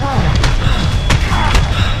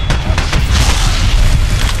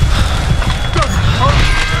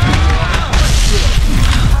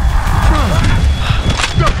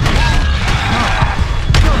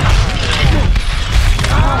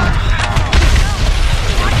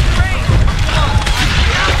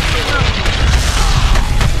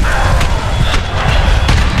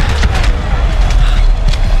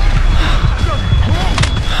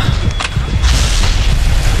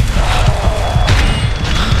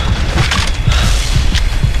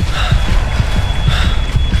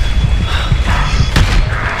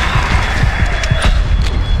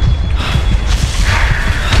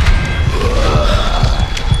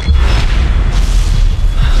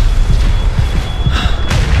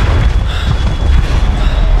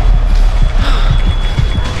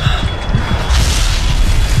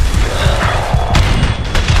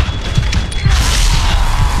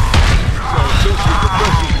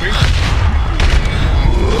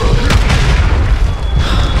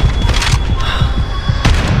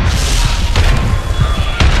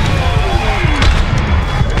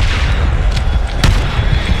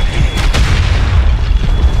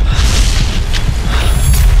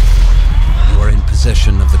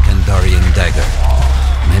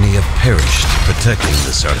 perished protecting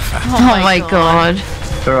this artifact. Oh my god.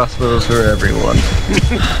 There are hospitals for everyone.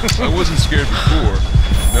 I wasn't scared before.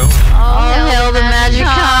 No? Oh, hell, the magic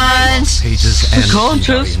cons. Pages and Conch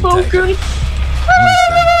has spoken. Use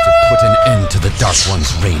them to put an end to the Dark One's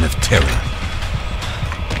reign of terror.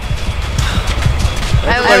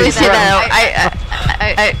 I always say that.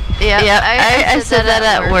 I said that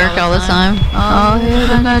at work all the time. Oh, here's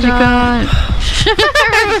the magic con.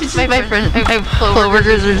 my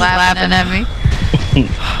coworkers are just laughing at me.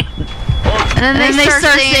 And then they start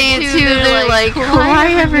saying it too. They're like, "Will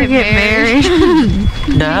I ever get married?"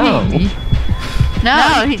 No.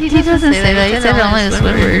 No, he doesn't say that. He said it only this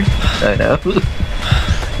word. I know.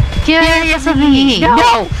 Yeah, something.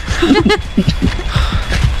 No.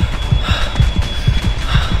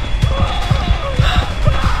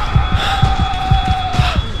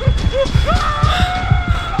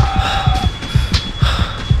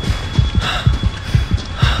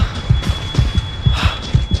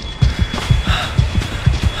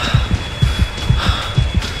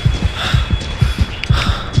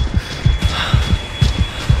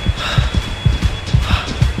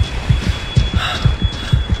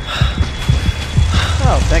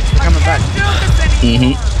 Thanks for coming back.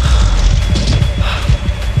 Mm-hmm.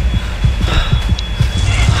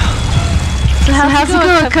 So how's it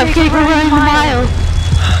going, Cupcake? We're running the mile.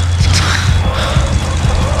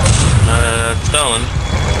 It's going.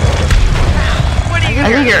 I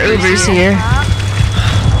think your Uber's here.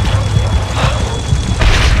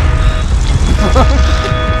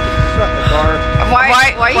 Shut the car. Why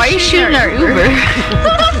Why are you shooting our Uber?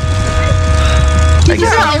 He's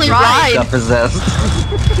our only ride. Got possessed.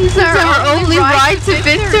 He's our only ride to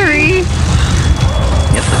victory.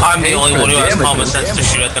 I'm the only one who has common sense to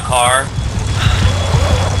shoot at the car.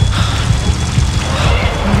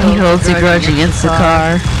 He holds a grudge against the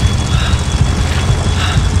car.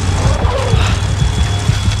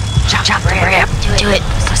 Chop, hurry up. Do it,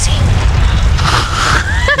 pussy.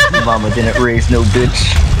 Mama didn't raise no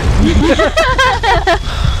bitch.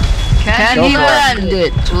 Can he land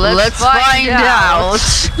it? Let's find out.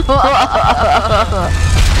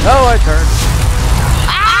 Oh, I turned.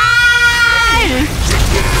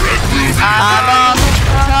 I'm on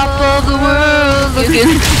top of the world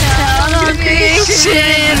looking down on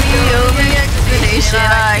creation. The only explanation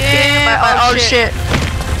I can. Oh shit.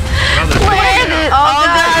 Planet. Oh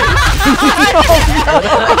god.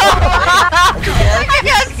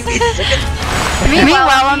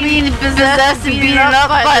 Meanwhile, I'm being possessed and beaten up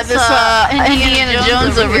by this Indiana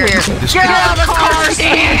Jones over here. Get out of the car,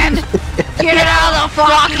 Stan! Get out of the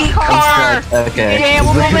fucking car! Okay. Damn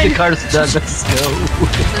woman! The car's done. Let's go.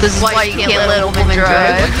 This is why you can't let a woman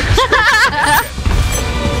drive.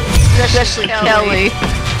 Especially Kelly.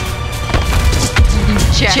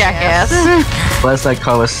 Jackass. Plus that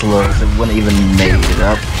car was slow, so it wouldn't even made it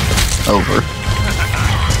up. Over.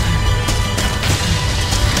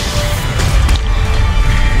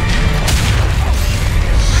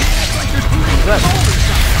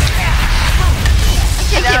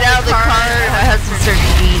 Get out of the car, my husband started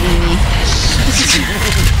beating me.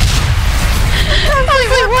 I was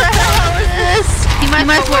like, what the hell is this? You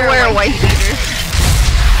might as well wear a white beater.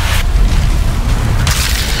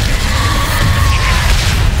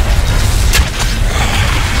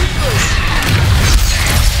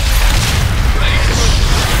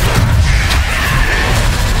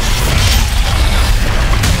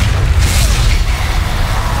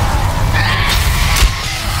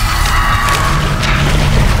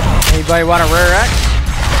 Anybody want a rare axe?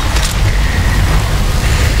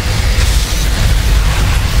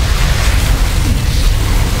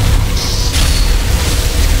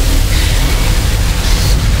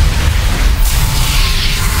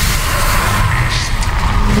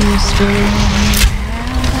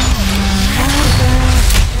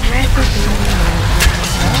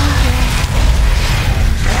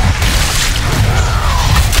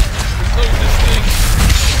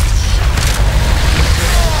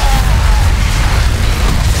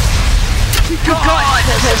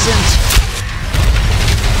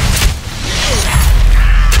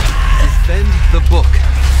 Defend the book.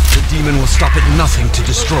 The demon will stop at nothing to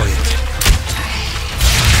destroy it.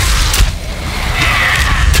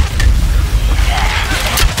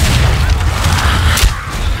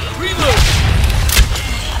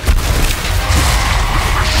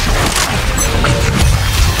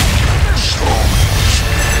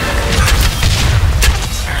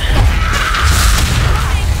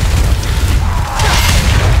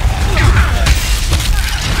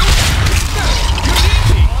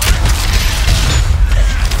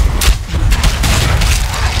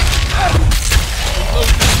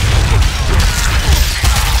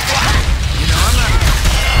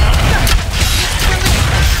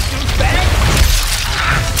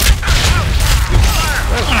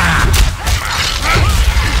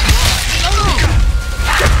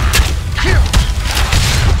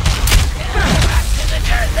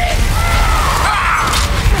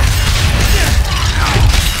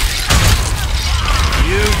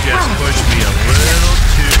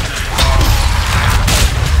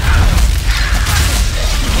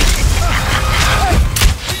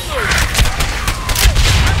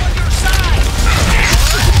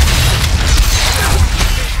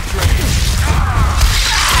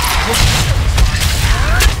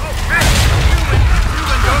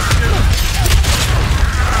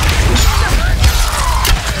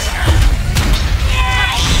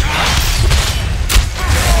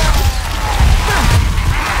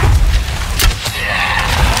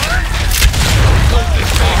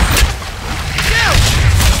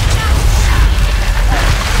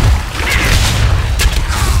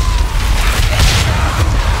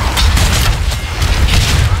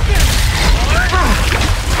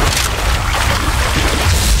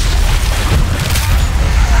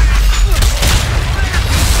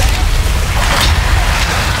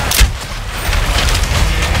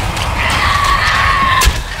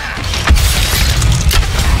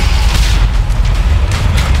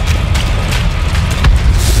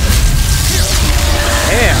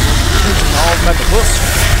 At the book.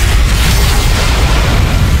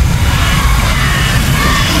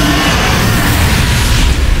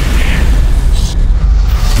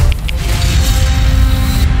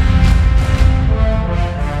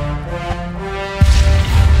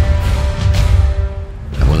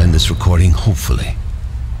 recording hopefully,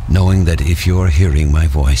 knowing that if you're hearing my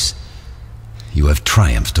voice, you have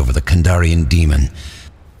triumphed over the Kandarian demon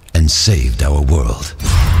and saved our world.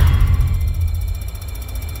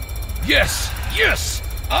 Yes! Yes!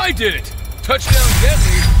 I did it! Touchdown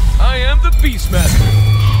deadly! I am the Beastmaster!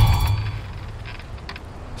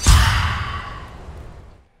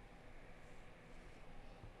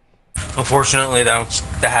 Unfortunately, that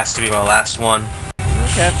has to be my last one.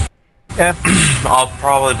 Okay. Yeah. I'll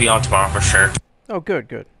probably be on tomorrow for sure. Oh, good,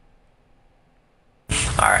 good.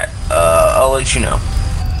 Alright, I'll let you know.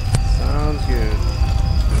 Sounds good.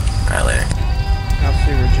 Alright, later. I'll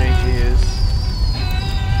see where JG is.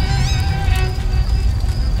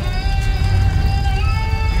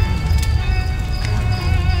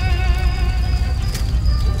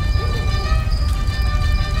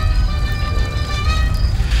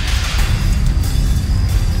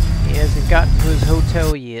 He hasn't gotten to his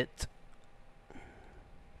hotel yet.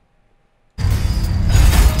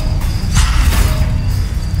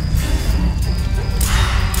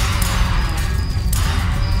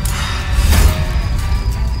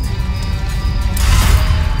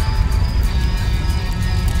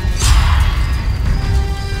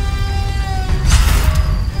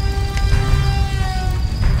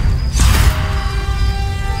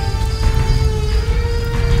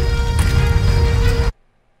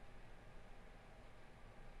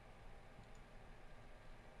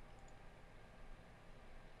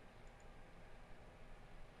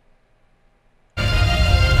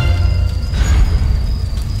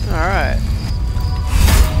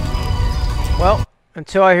 Well,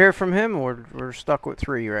 until I hear from him, we're stuck with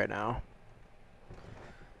 3 right now.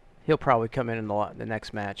 He'll probably come in the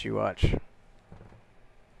next match, you watch.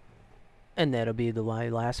 And that'll be the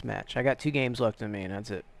last match. I got 2 games left in me, and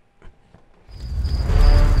that's it.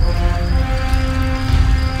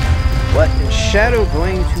 What is Shadow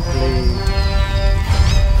going to play?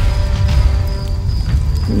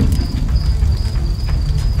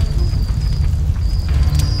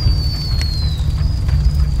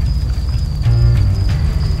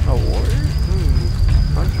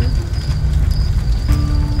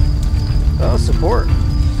 Oh, support.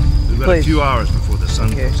 We've got a few hours before the sun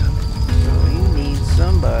goes up. So you need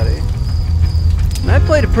somebody. And I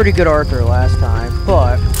played a pretty good Arthur last time,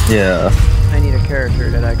 but yeah, I need a character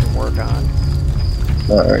that I can work on.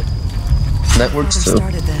 Alright. That works too.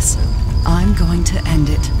 Whoever started this, I'm going to end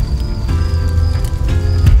it.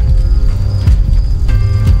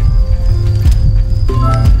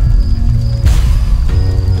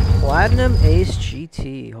 Platinum Ace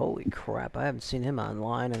GT. Holy crap, I haven't seen him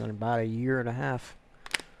online in about a year and a half.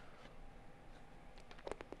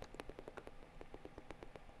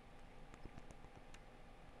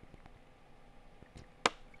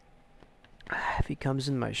 If he comes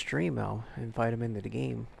in my stream, I'll invite him into the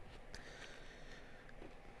game.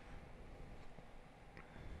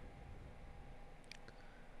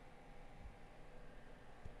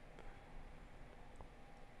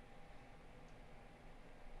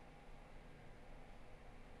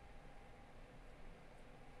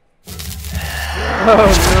 Oh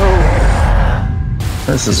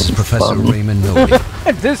no! This is Professor Raymond Noble.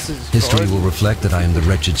 This is History fun. will reflect that I am the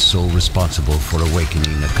wretched soul responsible for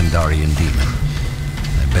awakening a Kandarian demon.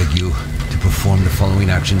 I beg you to perform the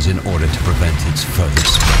following actions in order to prevent its further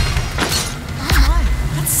spread. Oh my,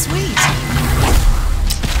 that's sweet.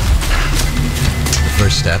 The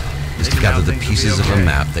first step is to gather the pieces of a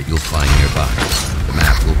map that you'll find nearby. The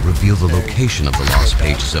map will reveal the location of the lost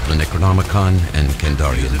pages of the Necronomicon and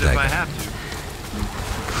Kandarian dagger.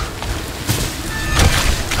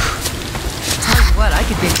 Tell you what, I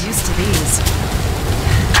could get used to these.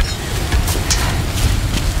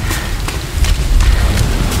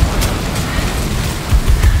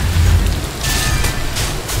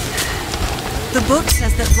 The book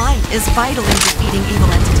says that light is vital in defeating evil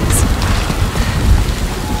entities.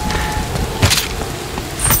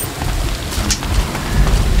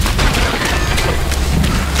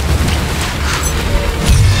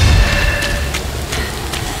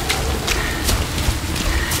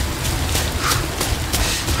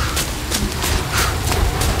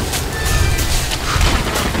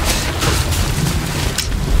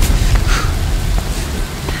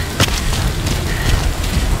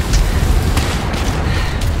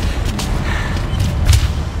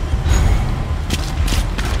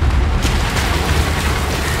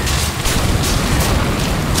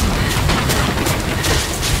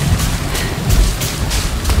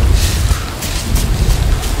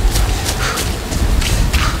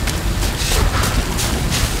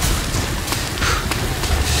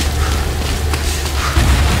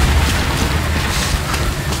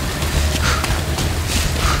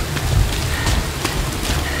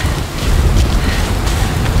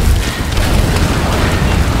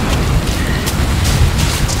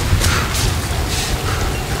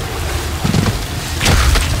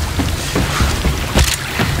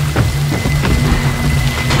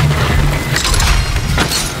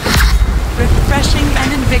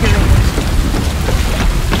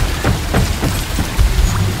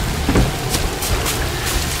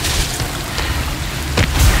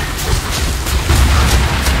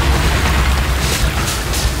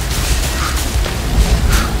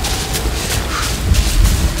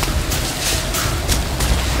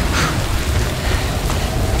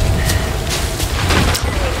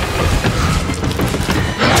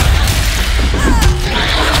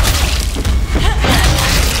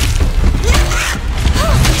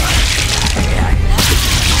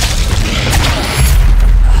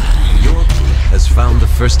 found the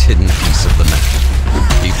first hidden piece of the map.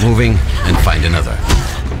 Keep moving and find another.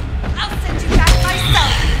 I'll send you back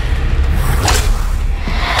myself.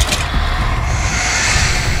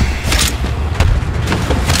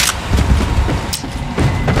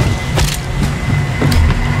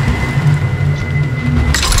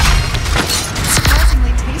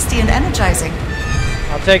 Surprisingly tasty and energizing.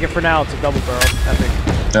 I'll take it for now. It's a double barrel. Epic.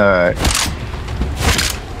 Alright.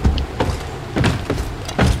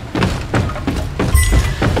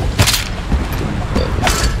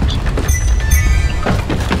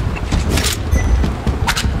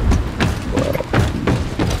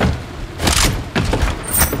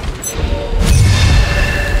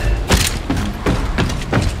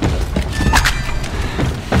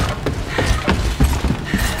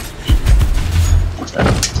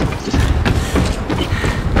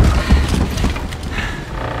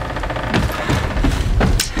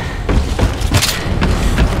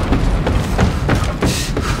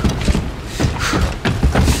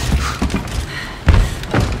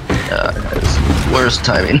 Worst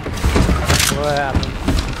timing. What happened?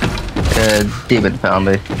 Demon found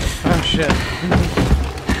me. Oh shit.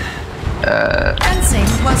 Fencing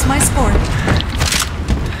was my sport.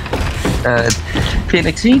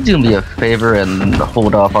 Phoenix, can you do me a favor and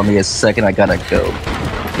hold off on me a second? I gotta go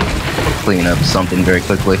clean up something very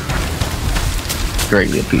quickly.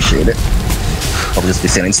 Greatly appreciate it. I'll just be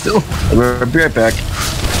standing still. We'll be right back.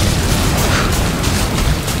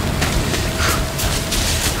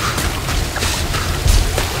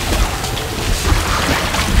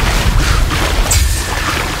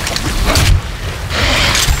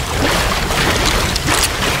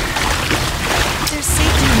 There's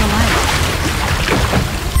safety in the light.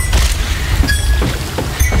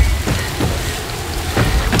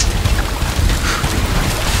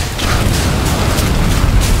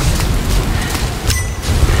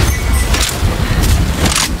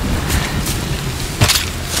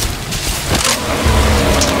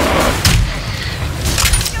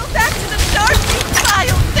 Go back to the start, you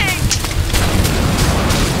vile thing!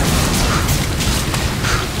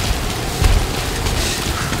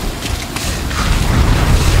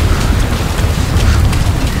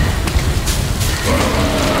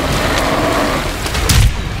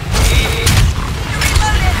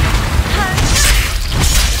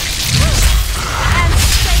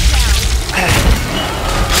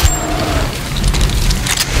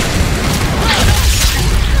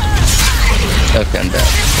 Okay, I'm down.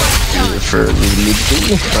 You for leaving me be,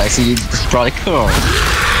 but I see you brought a car.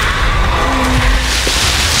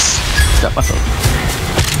 Got my phone.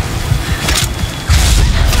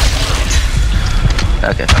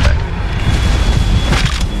 Okay, I'm back.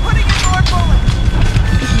 Putting in more bullets!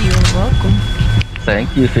 You're welcome. Thank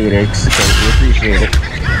you, Phoenix. Greatly appreciate it.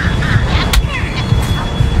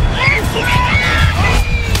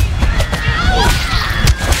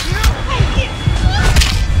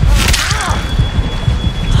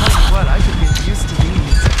 What? I could get used to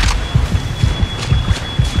these.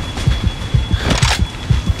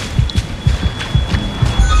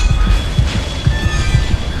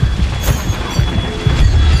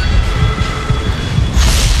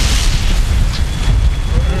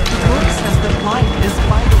 Brooks says that light is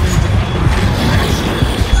vital in defeating.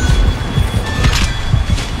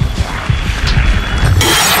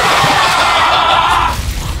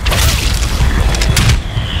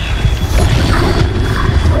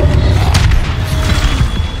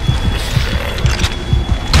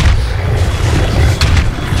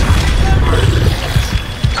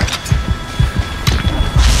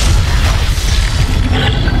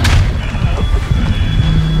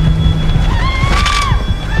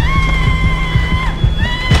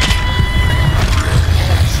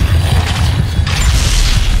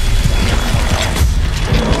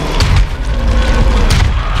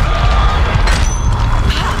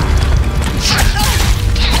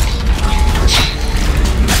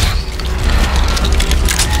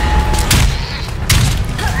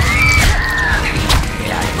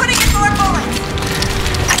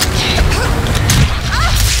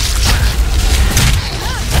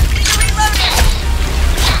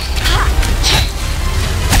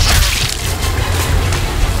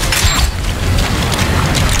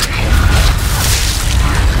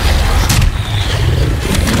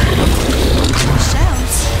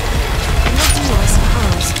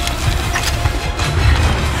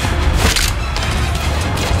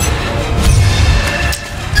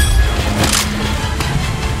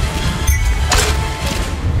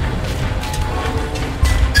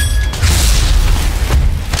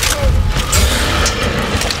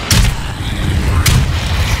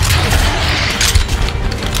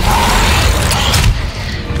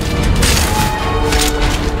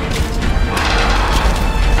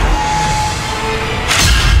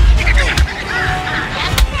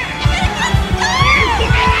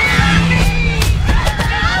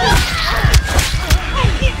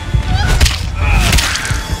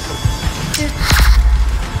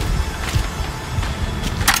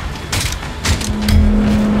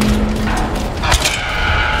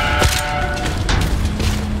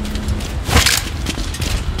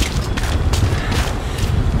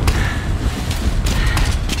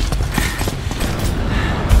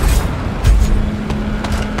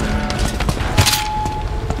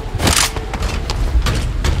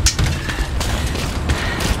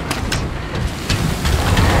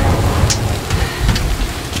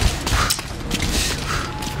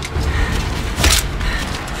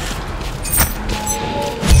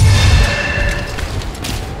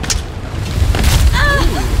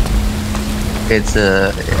 It's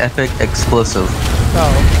a epic explosive.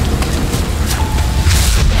 Oh.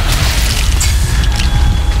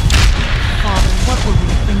 What were we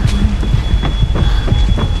thinking?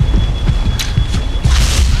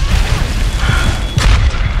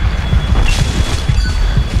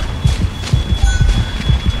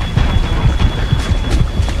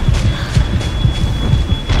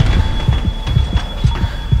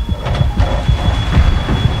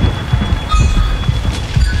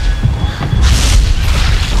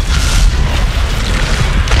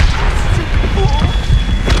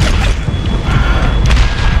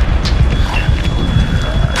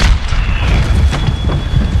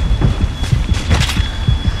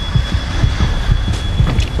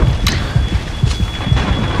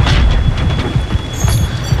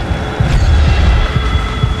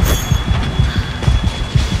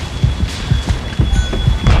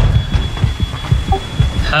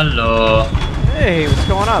 Hello. Hey, what's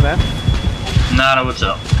going on, man? Nada, what's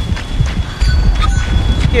up?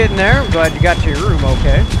 Just getting there. I'm glad you got to your room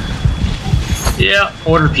okay. Yeah,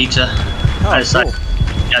 order pizza. Oh, I decided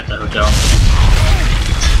cool. at the hotel.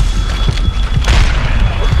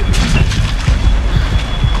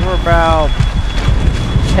 We're about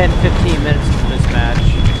 10-15 minutes into this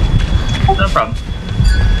match. No problem.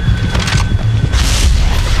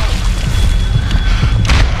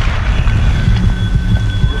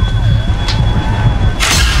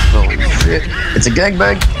 Holy shit. It's a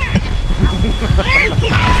gangbang.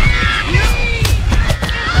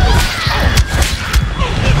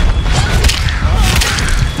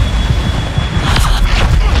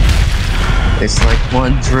 It's like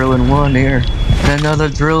one drill in one ear, another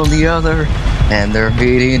drill in the other, and they're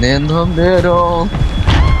meeting in the middle.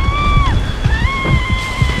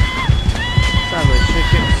 Sounds like shit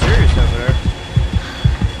getting serious over there.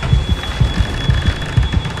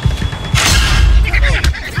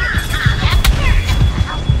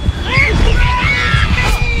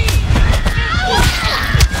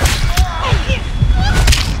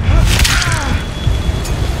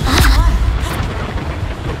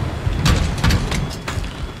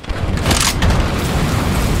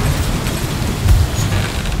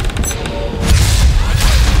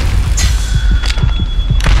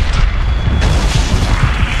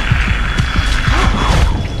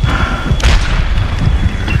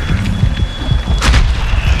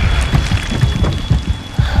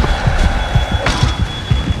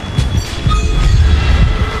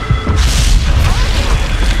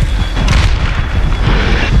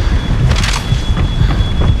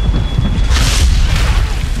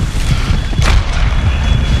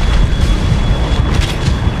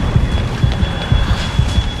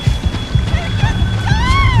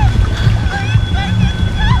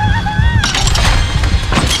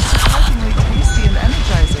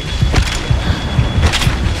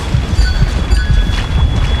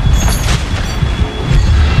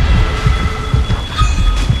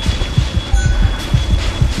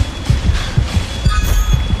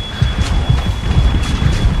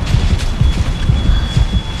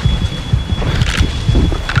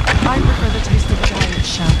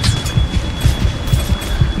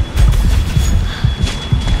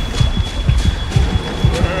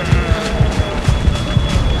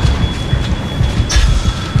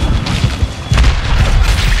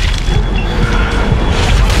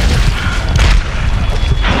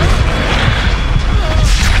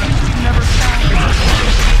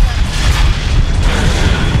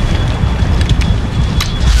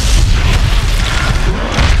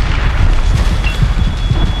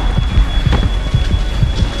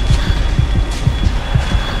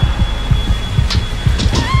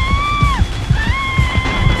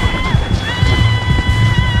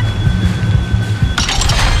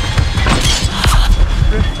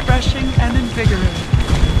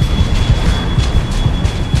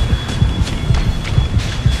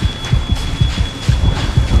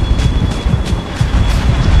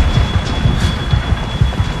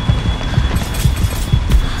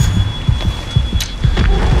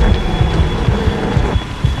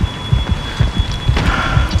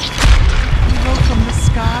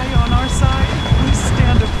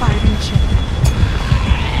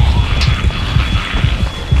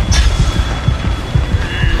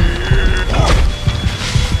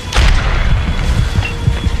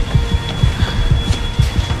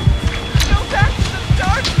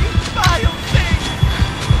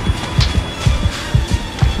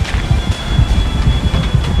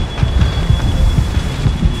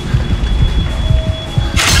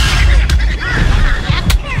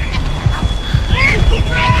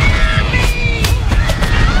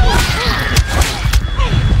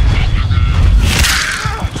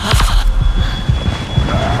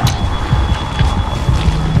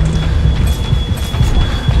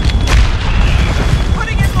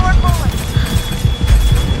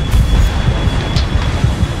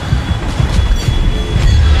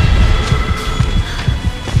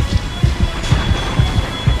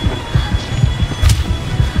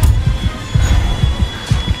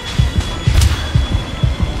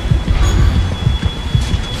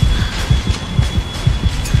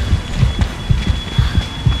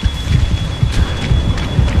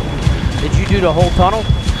 the whole tunnel?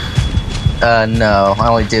 No, I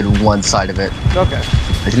only did one side of it. Okay.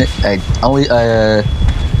 I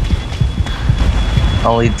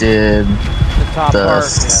only did the top part.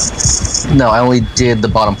 Yeah. No, I only did the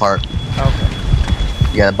bottom part. Okay.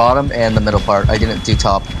 Yeah, the bottom and the middle part. I didn't do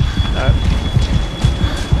top.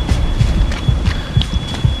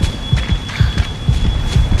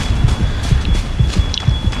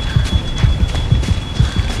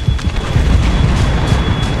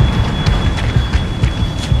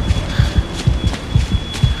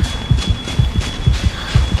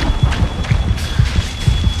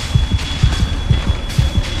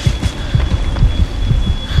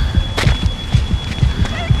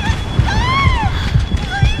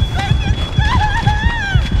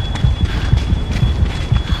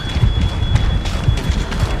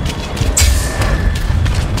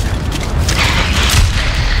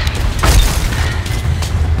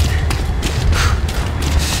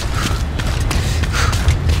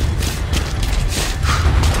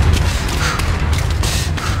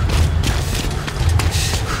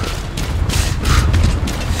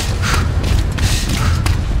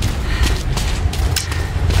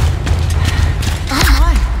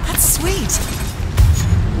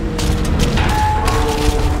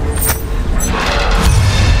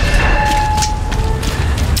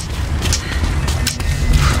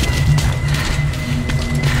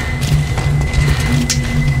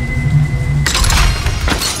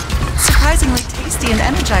 And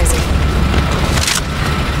energizing.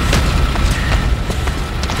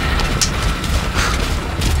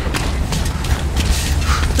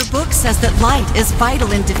 The book says that light is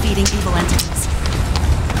vital in defeating evil entities.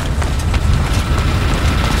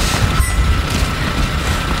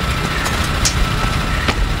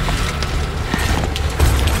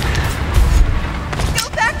 Go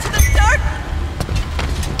back to the start!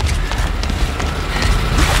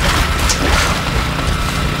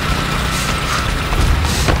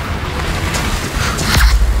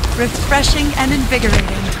 Refreshing and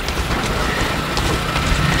invigorating.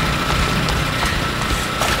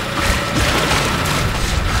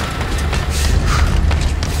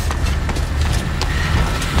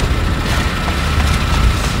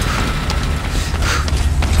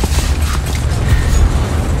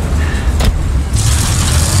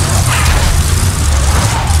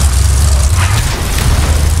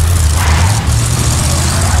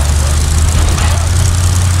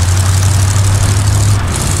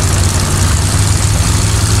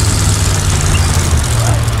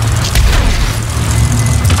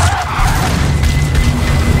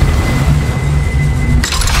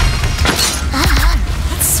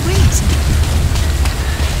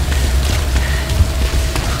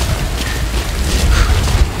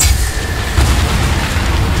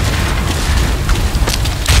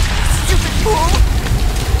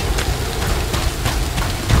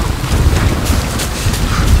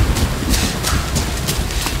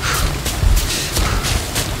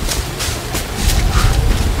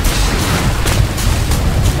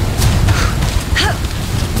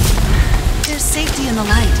 Safety in the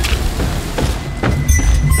light.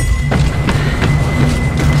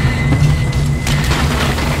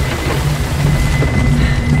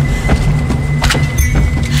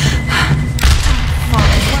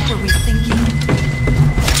 What were we thinking?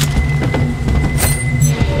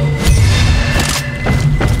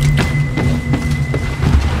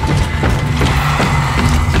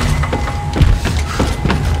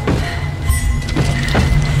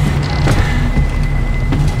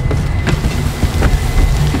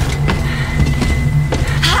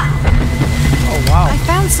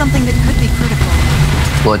 Something that could be critical.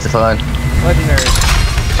 What's it find? Legendary.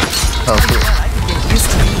 Oh, cool. I could get used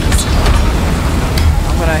to these.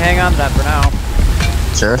 I'm gonna hang on to that for now.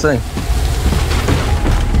 Sure thing.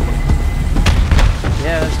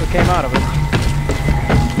 Yeah, that's what came out of it.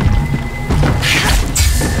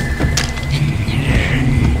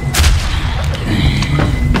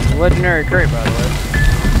 Legendary crate, by the way.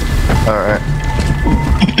 Alright.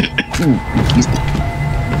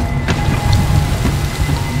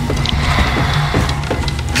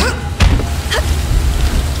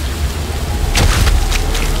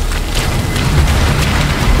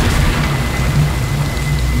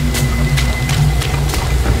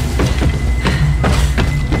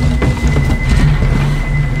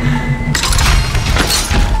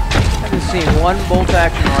 Seen one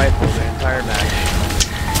bolt-action rifle the entire match.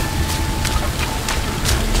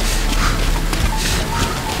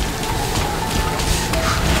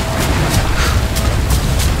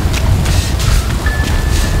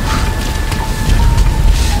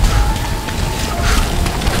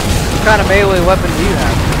 What kind of melee weapon do you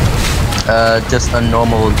have? Just a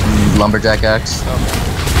normal lumberjack axe.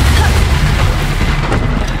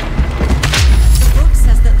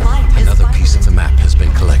 Another piece of the map has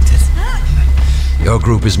been collected. Your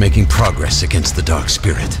group is making progress against the Dark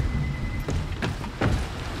Spirit.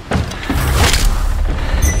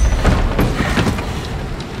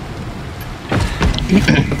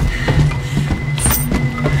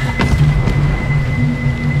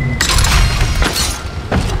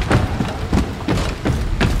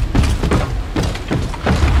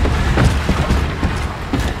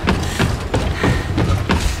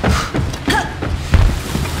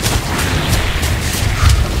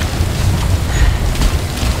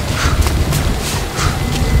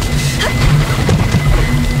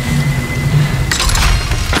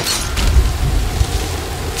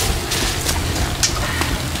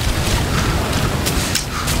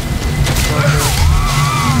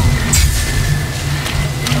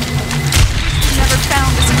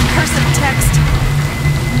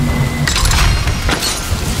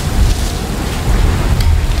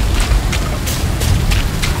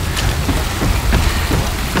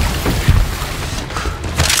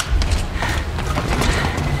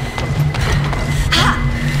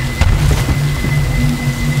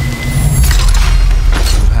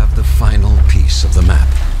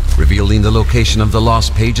 Revealing the location of the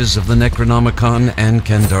lost pages of the Necronomicon and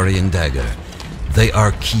Kandarian Dagger. They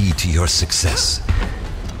are key to your success.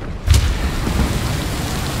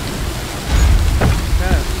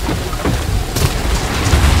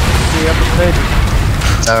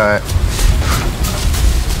 Alright.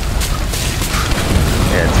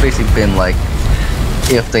 Yeah, it's basically been like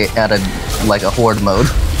if they added like a horde mode.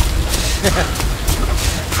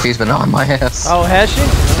 She's been on my ass. Oh, has she?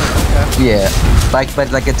 Oh, okay. Yeah.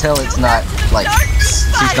 But I can tell it's not like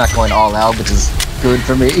she's not going all out, which is good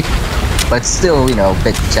for me. But still, you know, a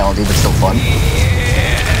bit challenging, but still fun.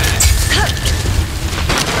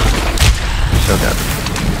 So good.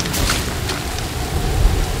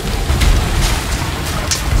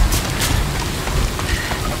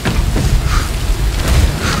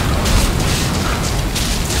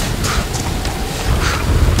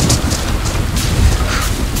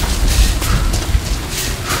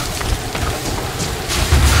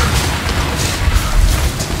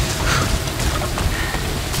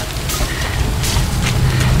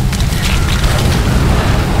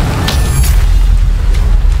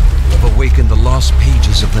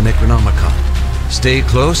 Pages of the Necronomicon. Stay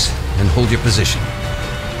close and hold your position.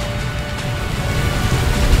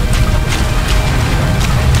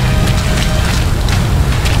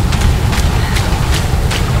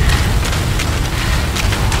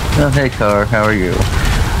 Oh, hey, Car, how are you?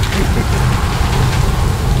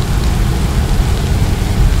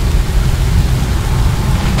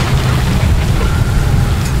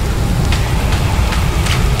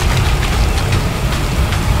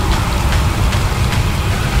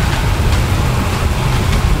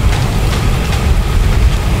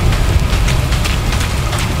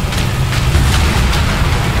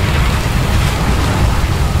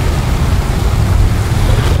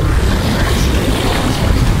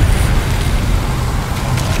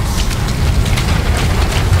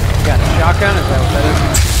 Shotgun? Is that what that is?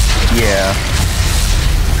 Yeah.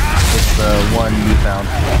 It's the one you found.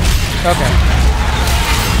 Okay.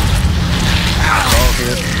 All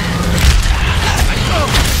here.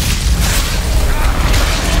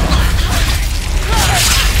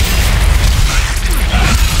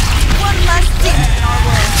 One less demon in our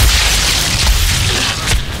way.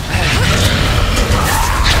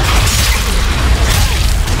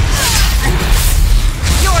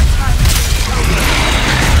 Your time.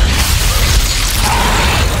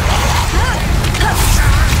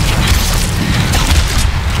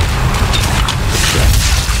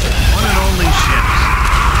 One and only ships.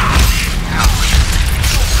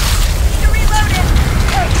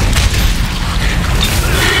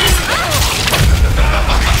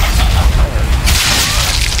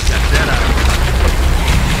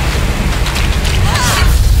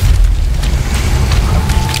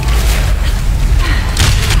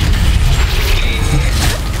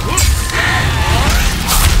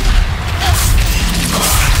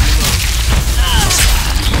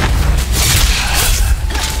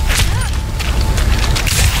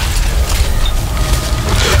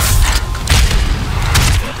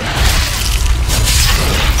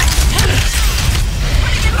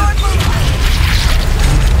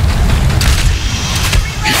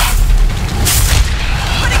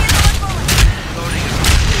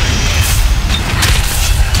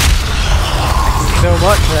 So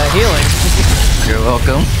much for that healing. You're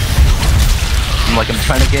welcome. I'm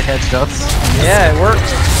trying to get headshots. Yeah, it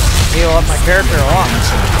works. Heal up my character a lot.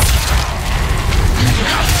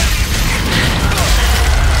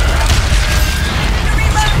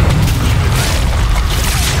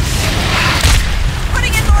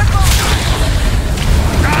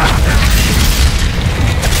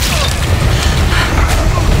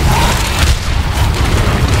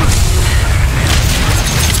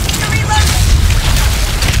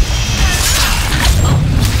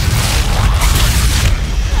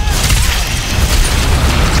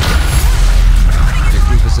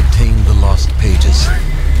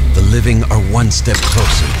 The living are one step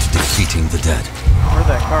closer to defeating the dead. Where's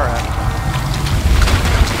that car at?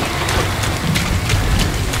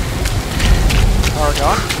 Car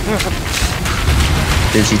gone?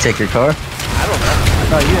 Did she take your car? I don't know. I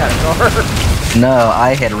thought you had a car. No,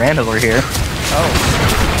 I had ran over here. Oh.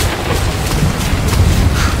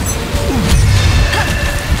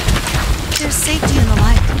 There's safety in the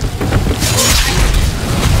light.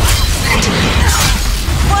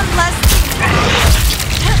 One less.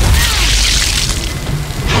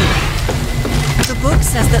 The book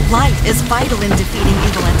says that light is vital in defeating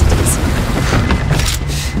evil entities.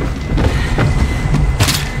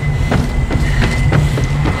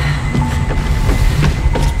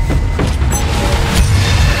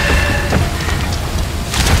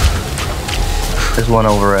 There's one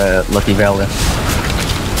over at Lucky Valley.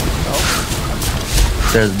 Oh.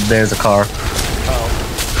 There's a car. Oh.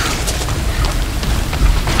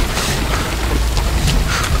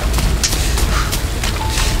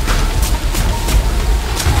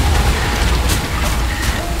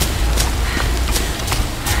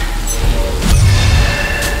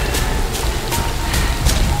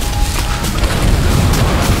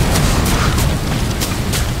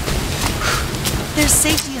 There's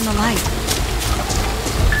safety in the light.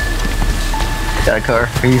 Got a car.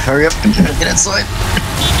 Can you hurry up? Get inside.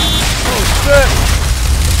 Oh shit!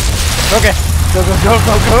 Okay. Go, go, go,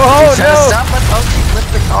 go, go! Oh no! Stop it! Oh, she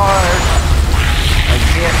flipped the car. I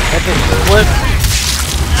can't hit it. Flip.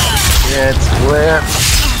 Yeah, it's flipped.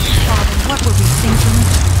 Father, what were we thinking?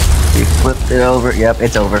 We flipped it over. Yep,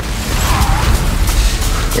 it's over.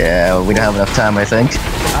 Yeah, we don't have enough time, I think.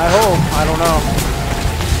 I hope. I don't know.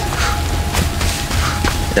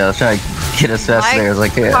 Yeah, let's try to get as fast there as I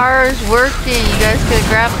can. My car is working. You guys could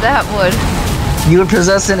grab that wood. You were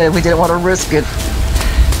possessing it. We didn't want to risk it.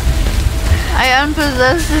 I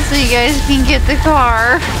unpossessed it so you guys can get the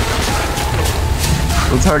car.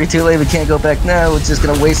 It's already too late. We can't go back now. It's just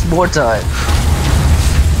gonna waste more time.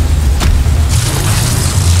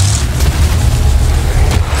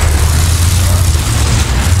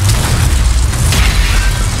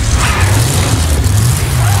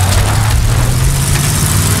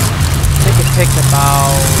 Takes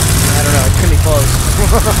about, I don't know, it's gonna be close.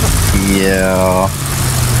 Yeah.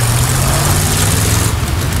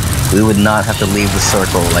 We would not have to leave the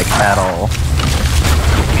circle, like, at all.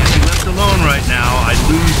 Can't be left alone right now. I'd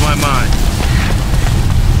lose my mind.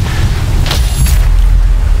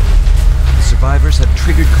 The survivors have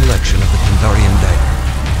triggered collection of the Kandarian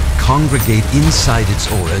dagger. Congregate inside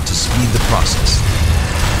its aura to speed the process.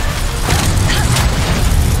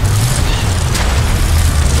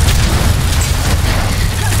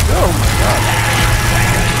 Oh my god.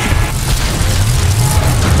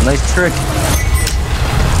 Nice trick.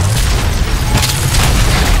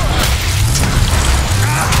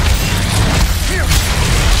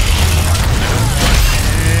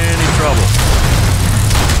 Any trouble?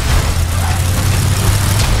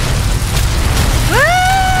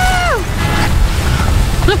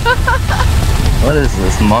 What is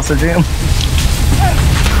this, Monster Jam? I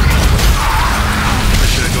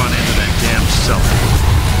should have gone into that damn cellar.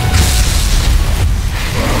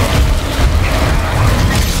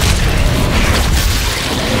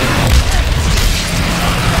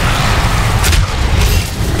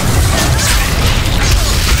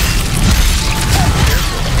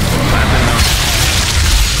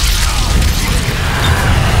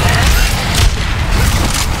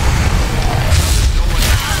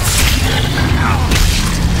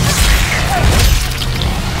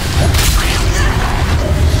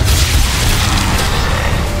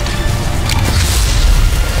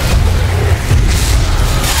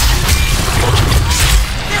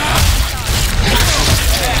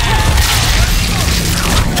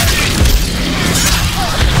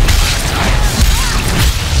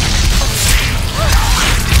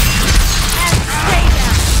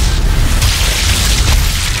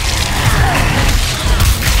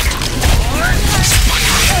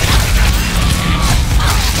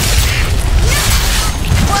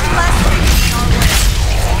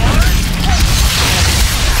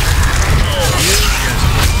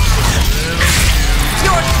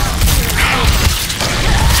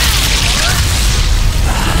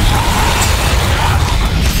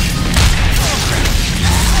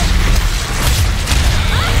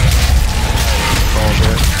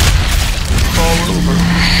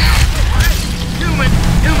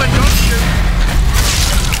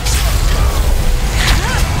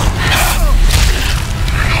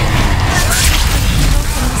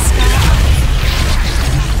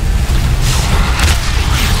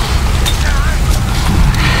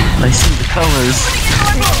 colors.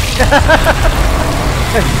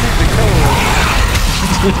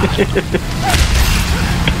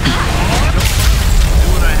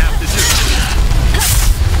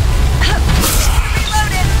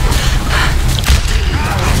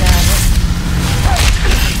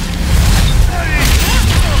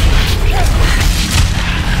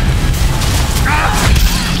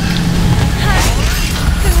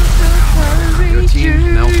 Your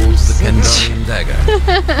team now holds the Kandarian dagger,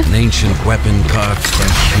 an ancient weapon carved from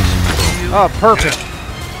human bone. Oh, perfect.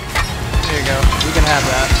 There you go. You can have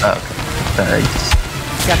that. Okay. Thanks.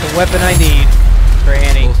 Got the weapon I need for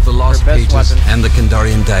Annie. Both the lost her best pages weapon. and the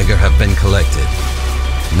Kandarian dagger have been collected.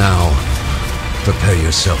 Now, prepare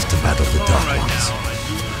yourself to battle the Dark Ones.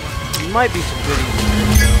 There might be some goodies in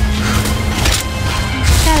there, though.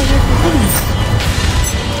 Gotta get the goodies.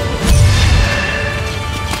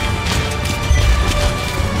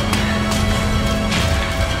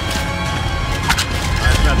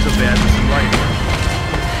 That's not so bad. This is right.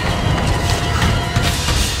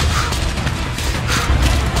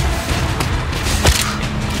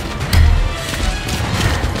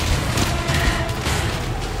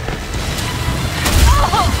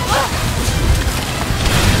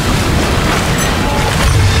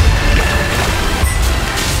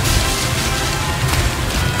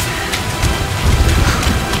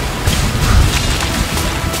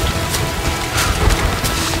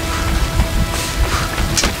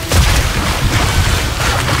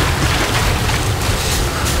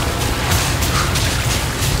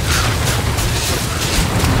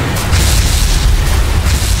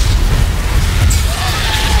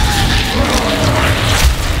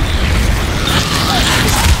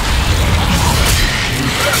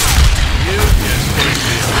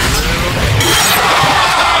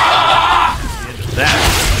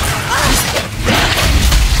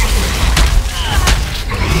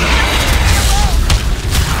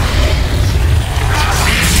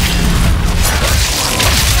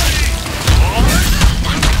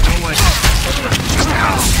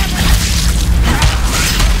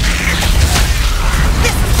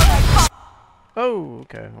 Oh,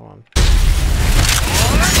 okay, hold on.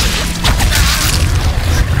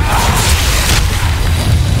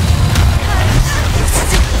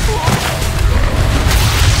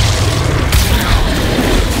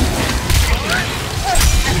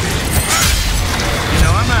 You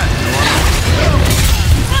know, I'm not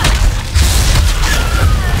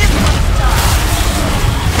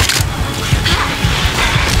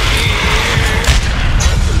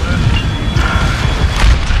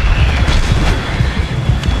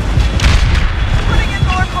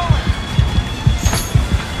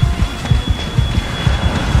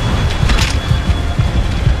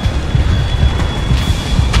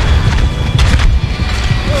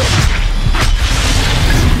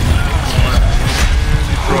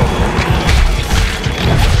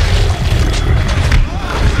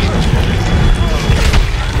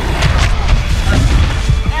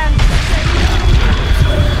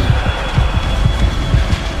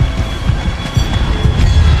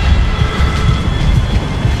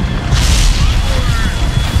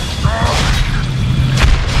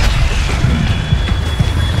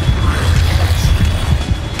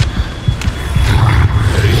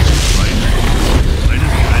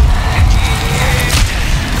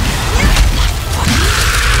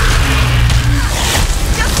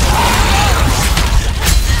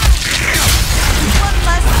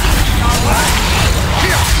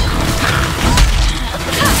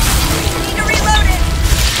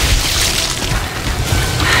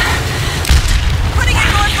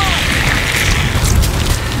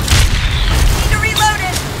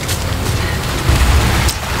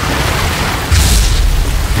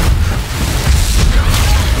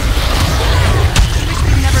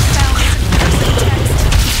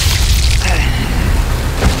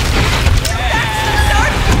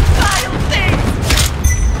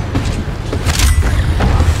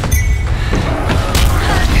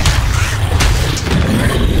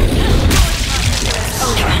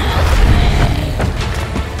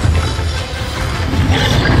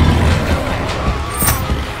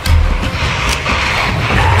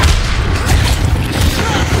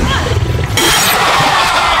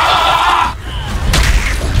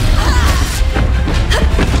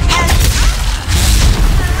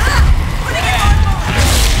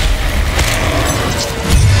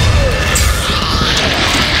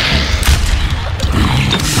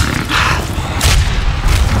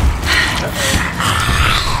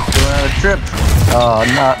Trip. Oh,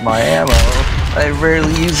 not my ammo. I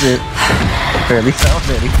rarely use it. Barely found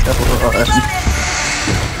any. Come on.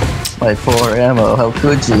 My poor ammo. How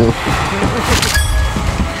could you?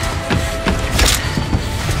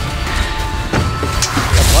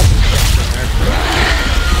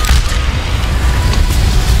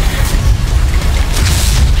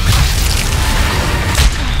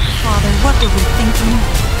 Overthinking.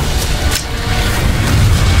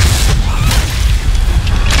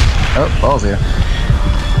 Oh, ball's here.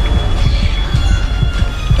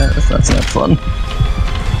 That's not fun.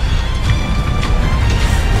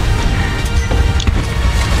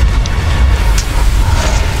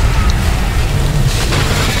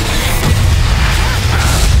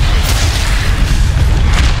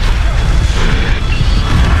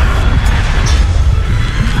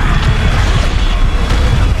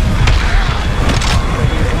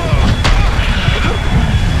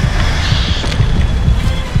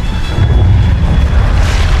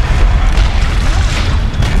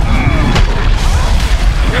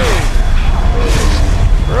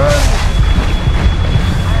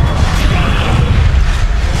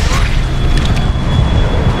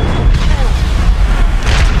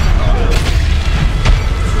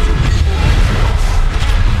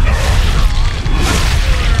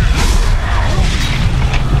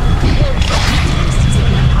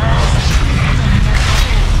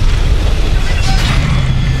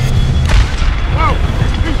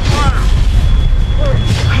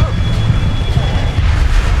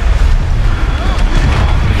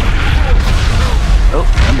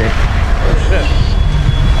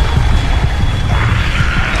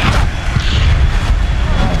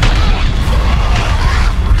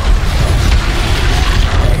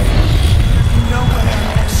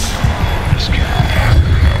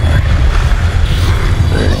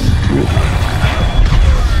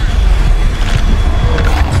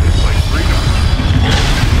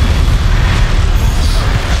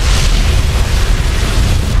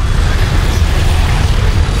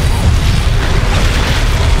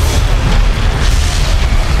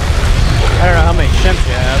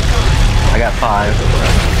 I got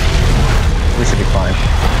 5. We should be fine.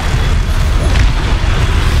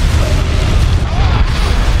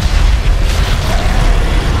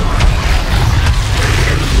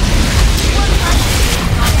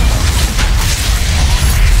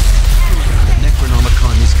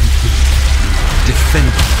 Necronomicon is complete. Defend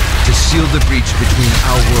it to seal the breach between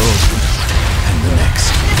our world and the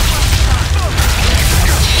next.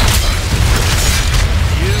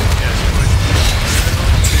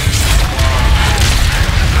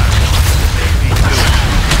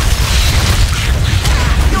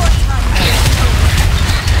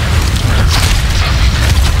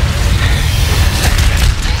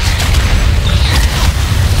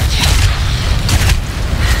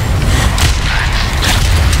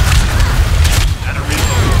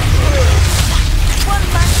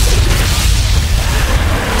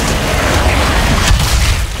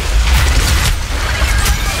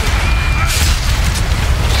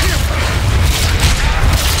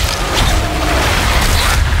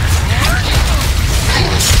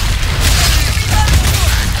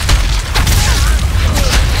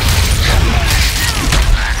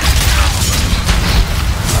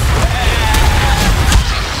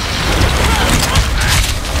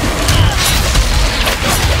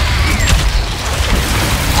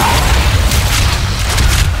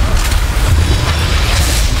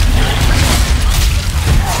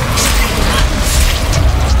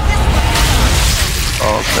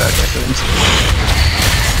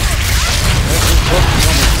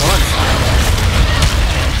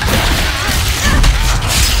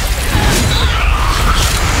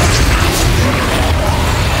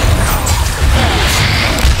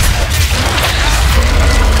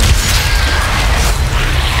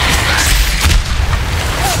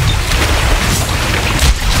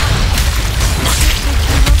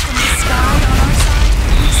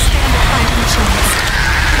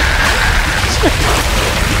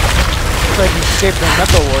 Escape the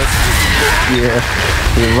mental ward. Yeah,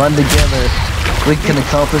 we run together. We can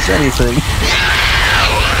accomplish anything.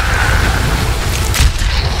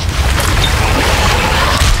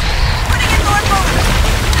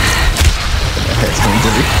 That's going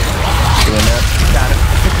to be doing that. Got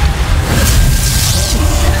it.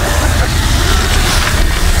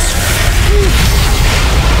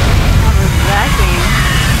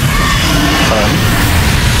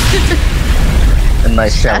 Fun. A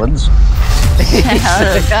nice challenge.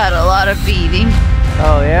 Got a lot of beating.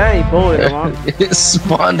 Oh yeah, he bullied him, huh? It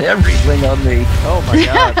spawned everything on me. Oh my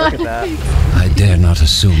god, look at that. I dare not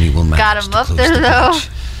assume you will manage Got him to up close there the though. breach.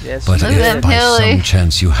 Yes. But Look at if them by hilly. some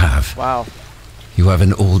chance you have, Wow. you have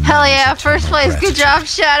an old Hell man's yeah, first eternal place. Good gratitude. job,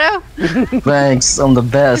 Shadow. Thanks, I'm the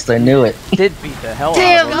best. I knew it. Did beat the hell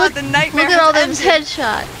Damn, out of him. look, the nightmare look at all them has ended.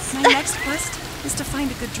 headshots. My next quest is to find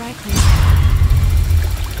a good dry cleaner.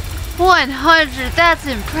 100, that's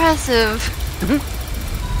impressive. I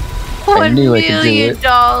 $1 knew I could do million. it.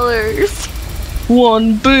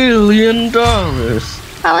 $1 billion.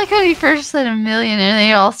 I like how he first said $1 million and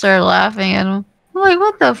they all started laughing at him. I'm like,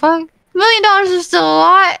 what the fuck? $1 million is still a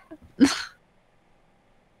lot.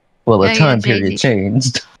 Well, the Yeah, time JT. period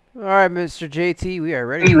changed. All right, Mr. JT, we are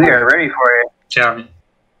ready. We are ready for it. Tell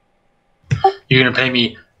you're gonna pay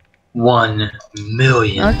me $1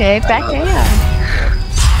 million. Okay, back AI.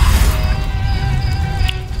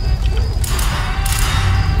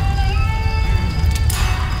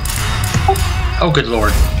 Oh, good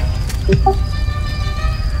lord.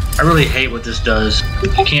 I really hate what this does.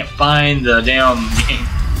 I can't find the damn game.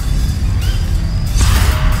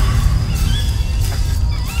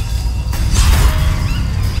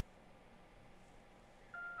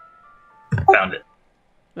 Found it.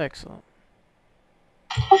 Excellent.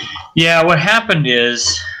 Yeah, what happened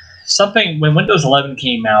is something when Windows 11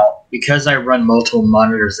 came out, because I run multiple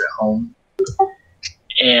monitors at home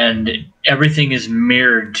and everything is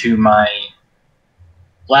mirrored to my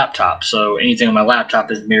laptop. So anything on my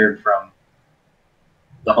laptop is mirrored from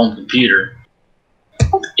the home computer.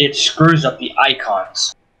 It screws up the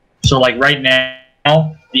icons. So like right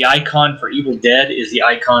now, the icon for Evil Dead is the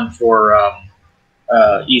icon for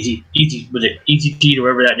easy cheat or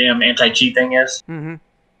whatever that damn anti-cheat thing is. Mm-hmm.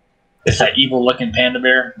 It's that evil looking panda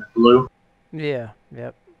bear in blue. Yeah.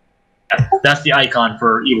 Yep. That's the icon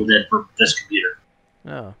for Evil Dead for this computer.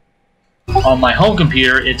 Oh. On my home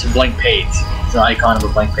computer, it's a blank page. It's an icon of a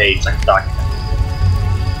blank page, like a document.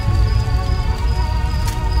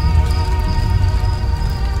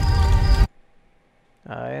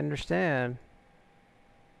 I understand.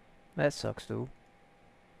 That sucks, dude.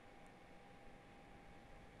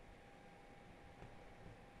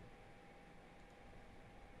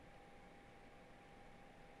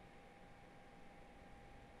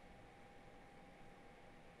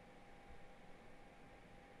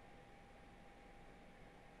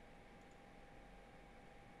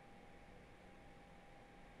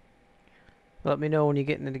 Let me know when you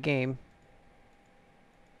get into the game.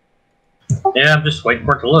 Yeah, I'm just waiting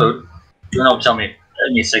for it to load. You don't tell me.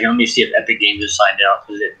 Give me a second. Let me see if Epic Games is signed out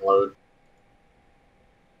because it didn't load.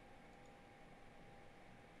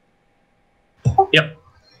 Yep,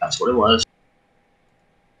 that's what it was.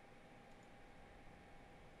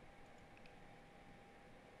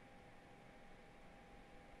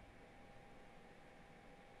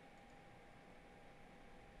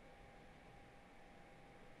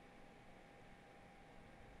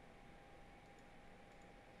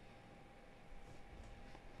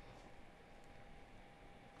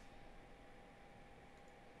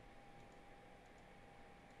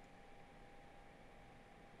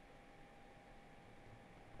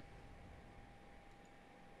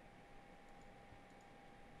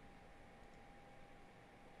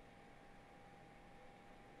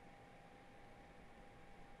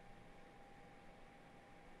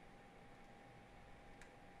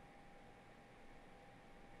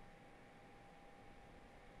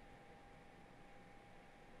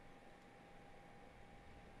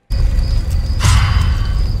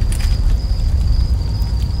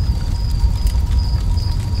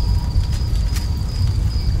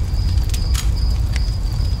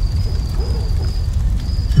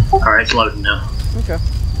 Alright, it's loading now. Okay.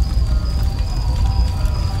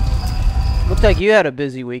 Looked like you had a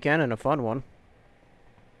busy weekend and a fun one.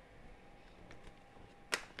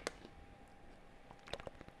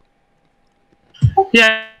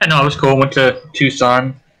 Yeah, no, it was cool. Went to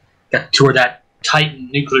Tucson. Got to tour that Titan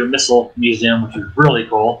nuclear missile museum, which was really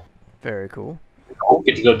cool. Very cool.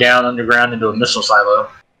 Get to go down underground into a missile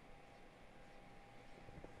silo.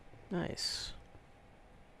 Nice.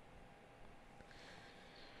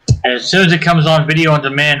 And as soon as it comes on video on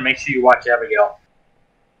demand, make sure you watch Abigail.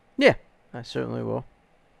 Yeah, I certainly will.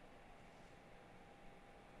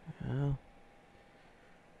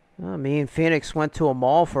 Well, me and Phoenix went to a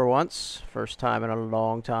mall for once. First time in a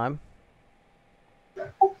long time.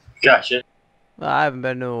 Gotcha. Well, I haven't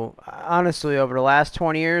been to... Honestly, over the last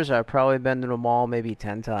 20 years, I've probably been to a mall maybe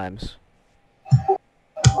 10 times.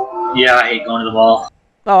 Yeah, I hate going to the mall.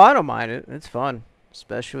 Oh, I don't mind it. It's fun.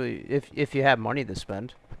 Especially if you have money to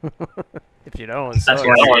spend. If you don't, it That's sucks.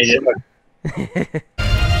 why I hate it.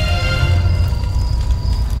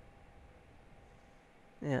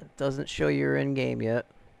 Yeah, it doesn't show you're in game yet.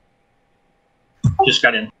 Just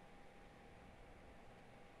got in.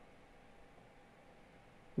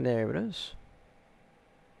 There it is.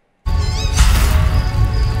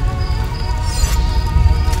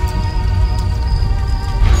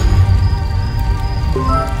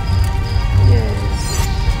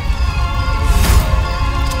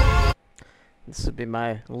 This will be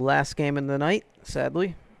my last game of the night,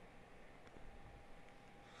 sadly.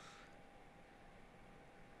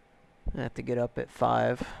 I have to get up at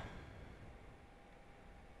 5.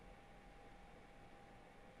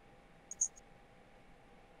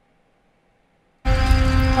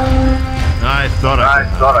 I thought I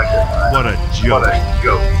could. What a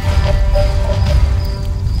joke.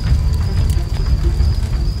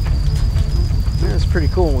 Yeah, it's pretty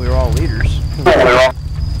cool when we were all leaders.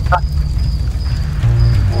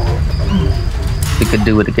 We could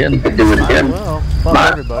do it again. Well,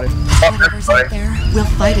 fuck everybody. Whatever's out there, we'll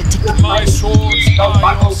fight it together. My sword's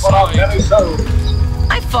by your side.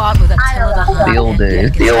 I fought with Attila the Hun. The old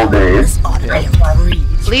days.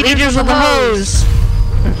 Leaders of the hose.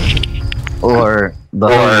 Or the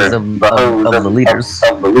hose of the leaders.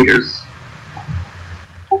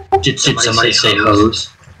 Did somebody say hose?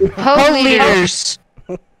 Hose leaders.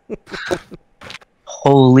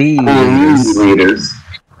 Holy leaders.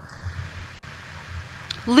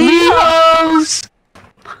 Leaders.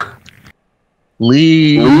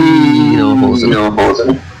 Lederhosen.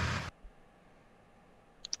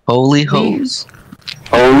 Holy hose.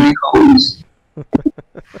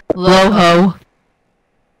 Loho.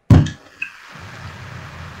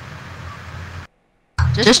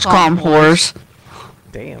 Just call them whores.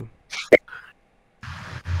 Damn.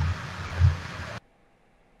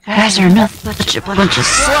 Guys are nothing but a bunch of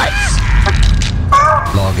sluts.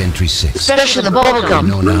 Log entry 6. Especially the I bubblegum.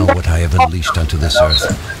 know now what I have unleashed onto this earth,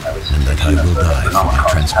 and that I will die for my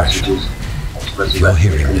transgression. If you're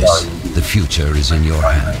hearing this, the future is in your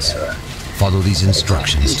hands. Follow these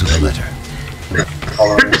instructions to the letter. You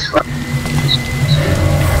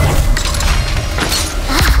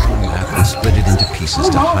have to split it into pieces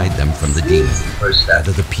to hide them from the demon.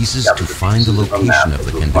 Gather the pieces to find the location of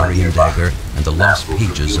the Kandarian dagger and the lost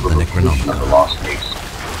pages of the Necronomicon.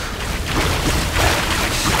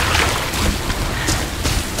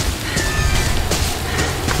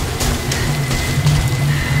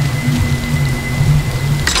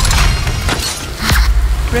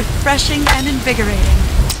 Refreshing and invigorating.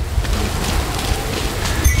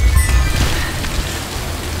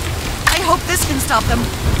 I hope this can stop them.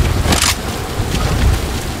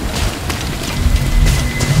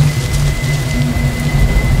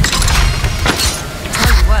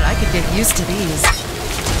 Tell you what, I could get used to these.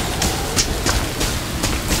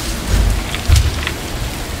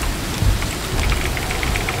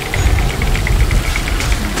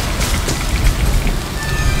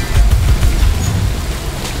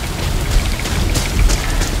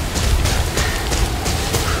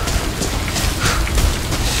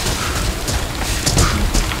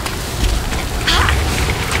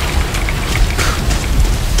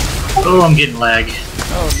 Oh, I'm getting lag.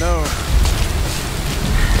 Oh no.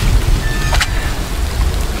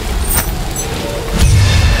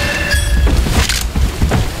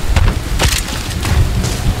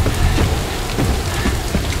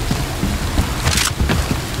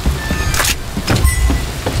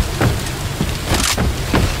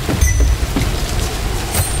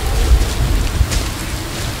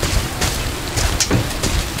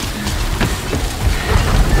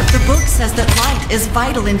 The book says that light is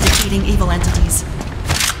vital in defeating evil entities.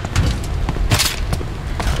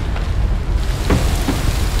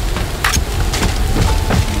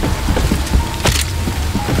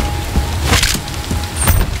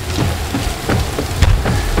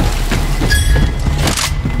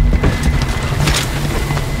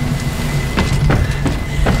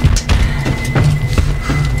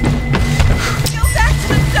 Go back to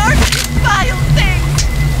the dark, vile thing!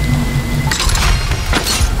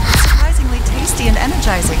 Surprisingly tasty and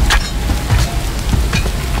energizing.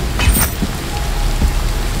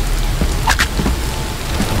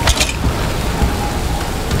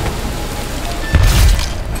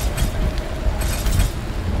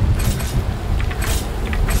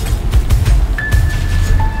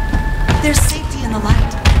 There's safety in the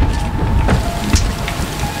light.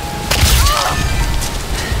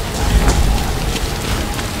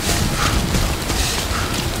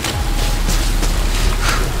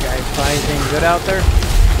 Guys, find anything good out there?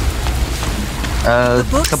 A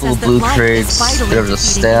couple of blue crates, there was a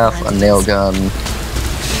staff, a nail gun,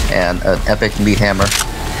 and an epic meat hammer.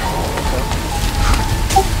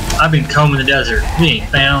 I've been combing the desert. We ain't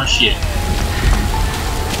found shit.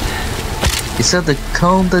 He said to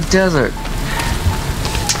comb the desert.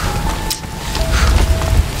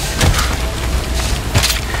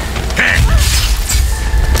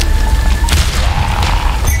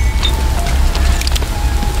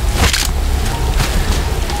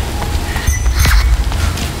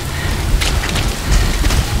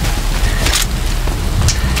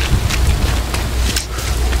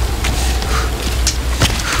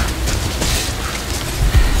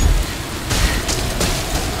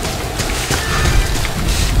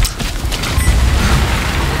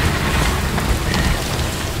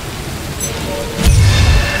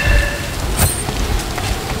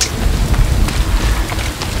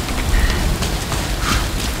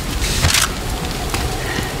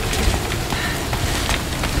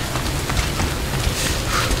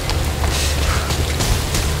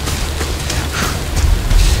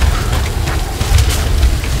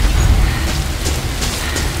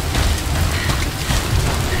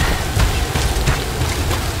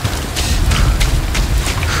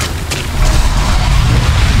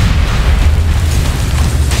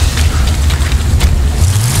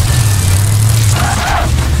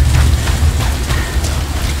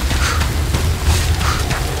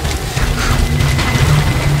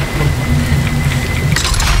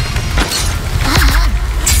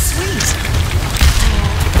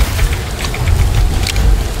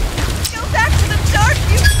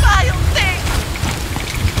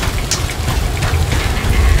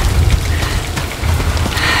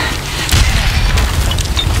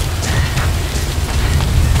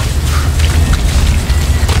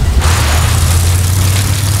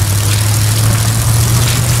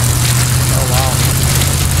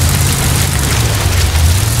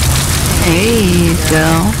 There you go.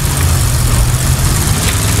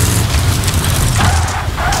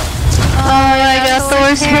 Oh, I got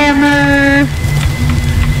Thor's hammer.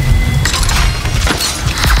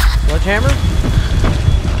 Sledgehammer?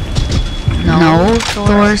 No,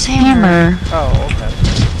 Thor's hammer. Oh, okay.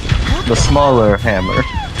 The smaller hammer.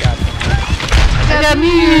 I got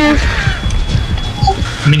me.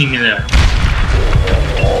 Meaning there.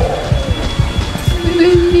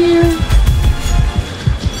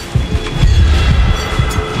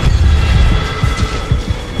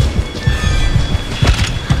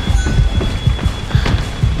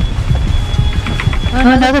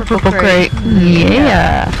 Another purple crate.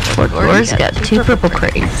 Yeah. Thor's got 2 purple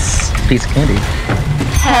crates. Piece of candy.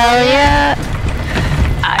 Hell yeah.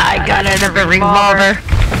 I got another revolver.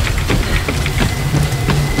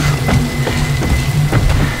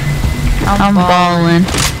 I'm balling.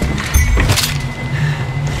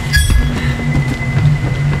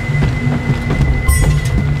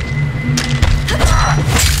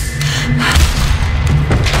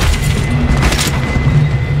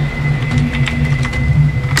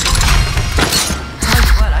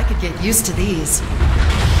 What, I could get used to these.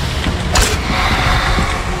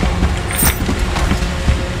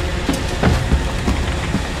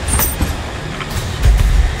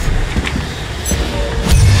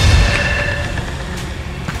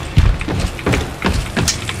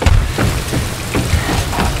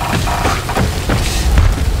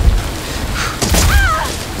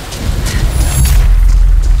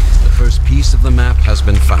 Piece of the map has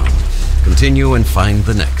been found. Continue and find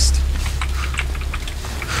the next.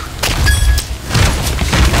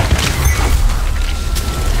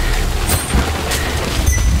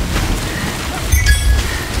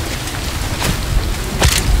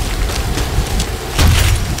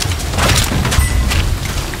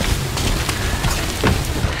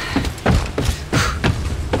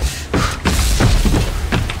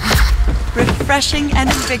 Refreshing and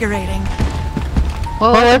invigorating.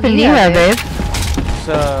 What weapon do you have, babe?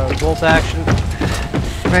 It's bolt action.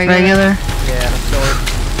 Regular? Yeah, sword.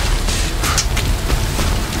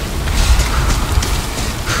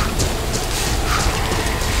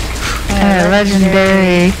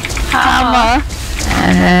 Legendary hammer.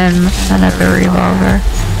 And then another revolver.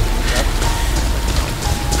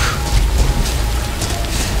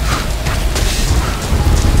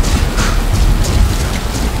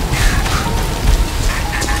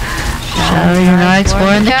 So you're not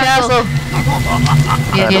exploring the castle.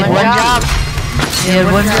 You did one job. You did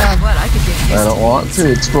one job. I don't want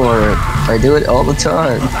to explore it. I do it all the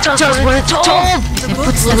time. Just what it's told. It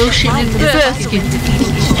puts lotion in the basket.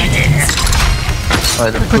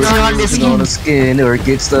 Either puts it on the skin or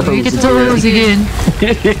gets the hose Gets the hose again.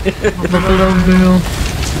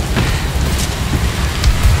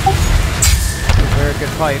 Very good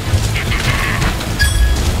fight.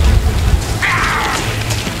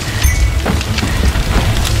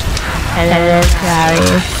 Hello,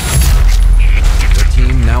 Clarice. The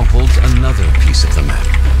team now holds another piece of the map.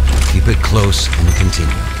 Keep it close and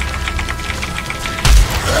continue.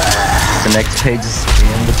 The next page is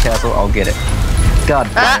in the castle. I'll get it. God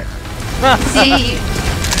damn it. See?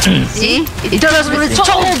 See? It does what it's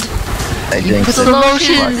told! I You think put so. the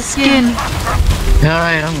lotion in the skin.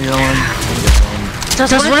 Alright, I'm going.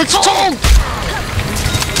 Does what it's told!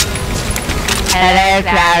 Hello,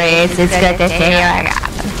 Clarice. It's good to see you again.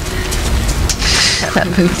 That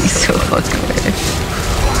movie's so fucking weird.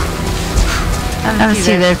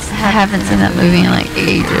 I haven't seen that movie in like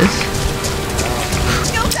ages.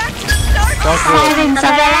 Silence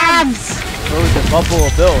of the Lambs! What was it? Buffalo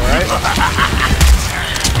Bill, right?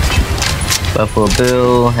 Buffalo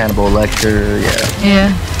Bill, Hannibal Lecter, yeah.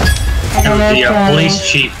 Yeah. It was the police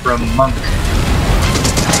chief from Monk.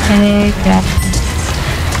 Hey,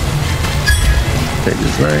 Page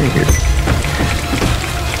is right here.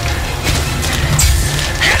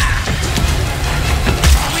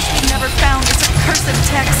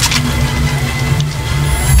 Text.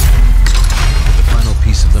 The final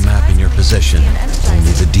piece of the map in your possession.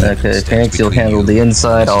 Only the demons. Okay, thanks. You'll handle the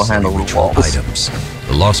inside. I'll handle the walls. Items.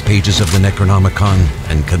 The lost pages of the Necronomicon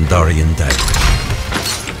and Kandarian dagger.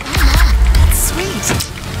 That's sweet.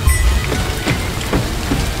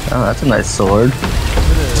 Oh, that's a nice sword.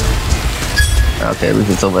 Okay, at least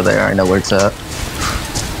it's over there. I know where it's at.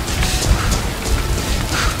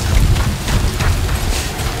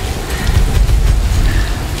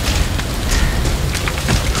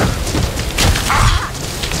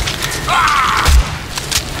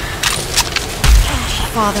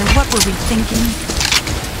 Father, what were we thinking?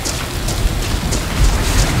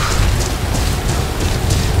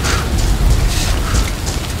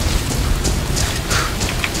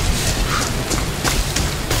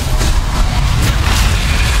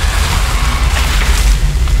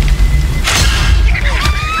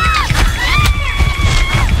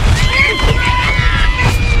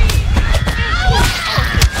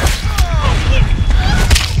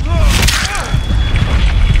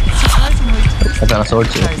 a sword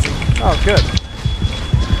too. Oh, good.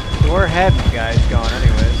 So where have you guys gone,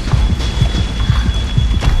 anyways?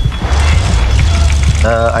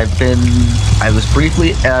 I was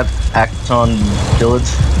briefly at Acton Village.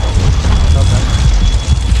 Okay.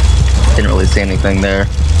 Didn't really see anything there.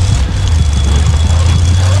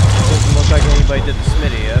 Doesn't look like anybody did the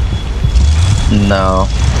Smitty yet. No.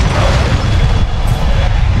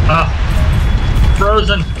 Ah,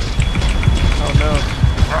 frozen. Oh no.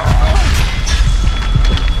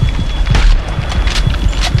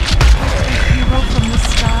 Hero from the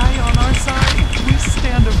sky on our side. We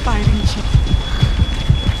stand a fighting chance.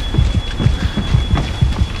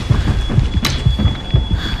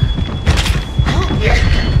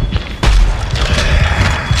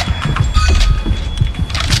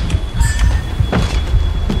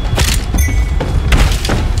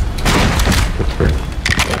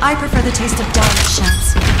 I prefer the taste of dog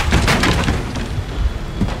shells.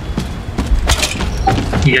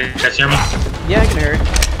 You guys hear me? Yeah, I can hear it.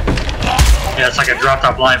 Yeah, it's like I dropped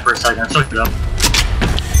offline for a second. It's okay though.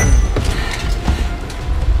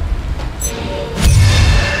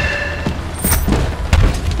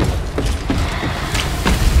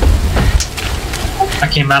 I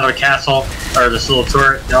came out of the castle, or this little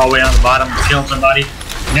turret, all the way on the bottom, killing somebody.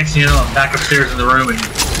 Next thing you know, I'm back upstairs in the room and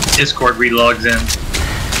Discord relogs in.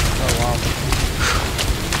 Oh wow.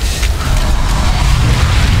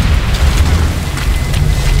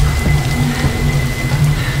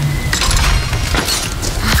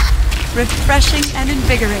 Refreshing and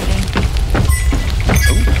invigorating.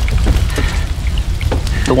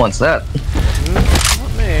 Who wants that?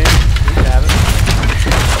 Not me. You can have it.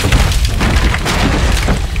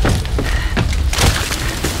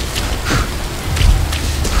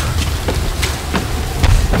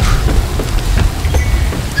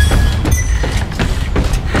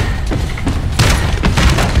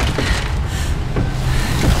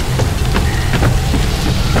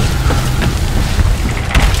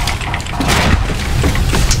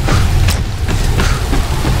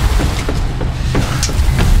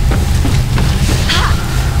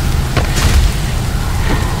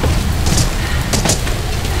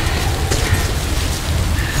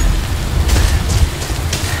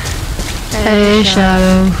 Hey,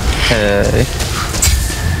 Shadow. Hey.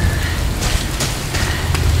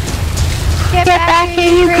 Get back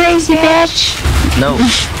here, you crazy bitch! No.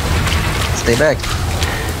 Stay back.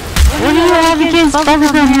 What do you have against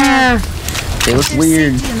bubblegum hair? They look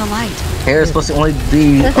weird. In the light. Hair is supposed to only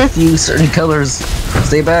be a few certain colors.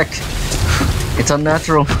 Stay back. It's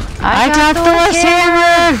unnatural. I got the worst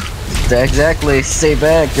hammer! Exactly. Stay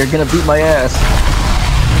back. You're gonna beat my ass.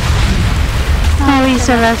 Oh, he's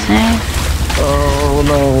so listening. Oh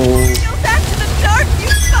no. Go back to the dark,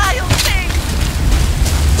 you vile thing!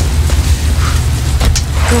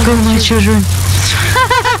 Go, my children.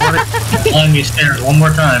 On these stairs one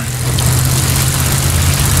more time.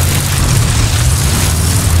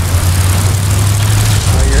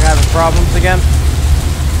 Oh, you're having problems again?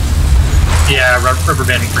 Yeah, rubber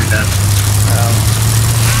banding pretty bad.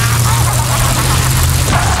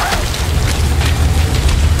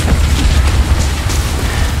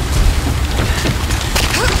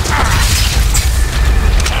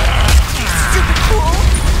 Super cool!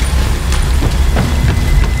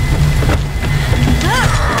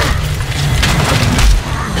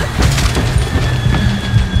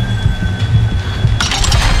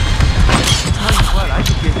 Tell you what, I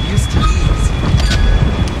could get used to these.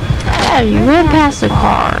 Yeah, you ran past the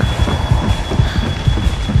car.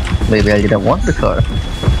 Maybe I didn't want the car.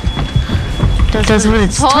 That's what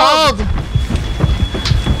it's told.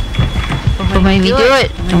 Don't make me do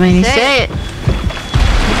it. Don't make me say it.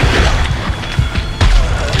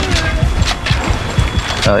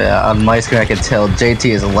 Oh yeah, on my screen I can tell JT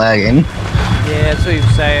is lagging. Yeah, that's what he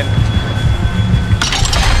was saying.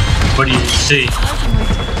 What do you see?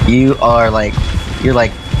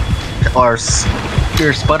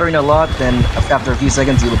 You're sputtering a lot, then after a few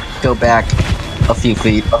seconds you go back a few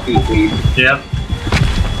feet. Yep.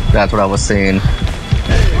 That's what I was saying.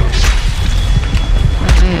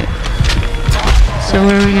 So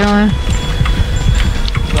where are we going?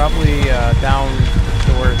 Probably down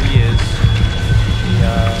to where he is.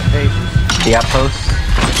 The pages. The outpost?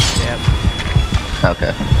 Yep.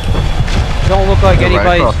 Okay. Don't look like They're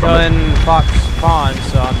right anybody's across from done Fox Pond,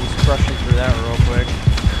 so I'm just rushing through that real quick.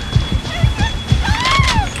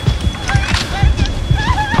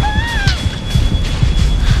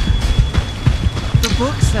 The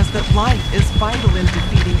book says that light is vital in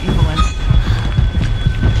defeating evil entities.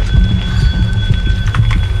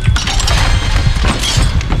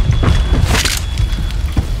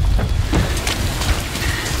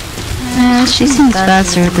 She seems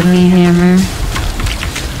faster with the meat hammer.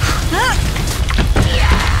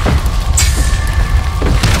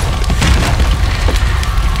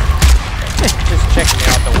 Just checking me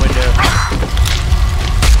out the window.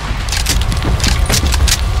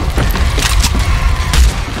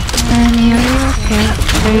 Annie, are you okay?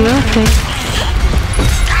 Are you okay?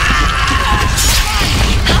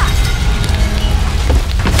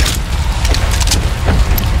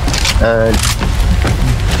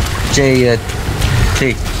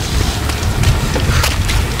 T.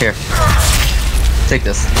 Here. Take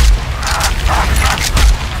this.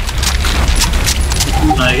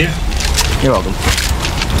 Here. You're welcome.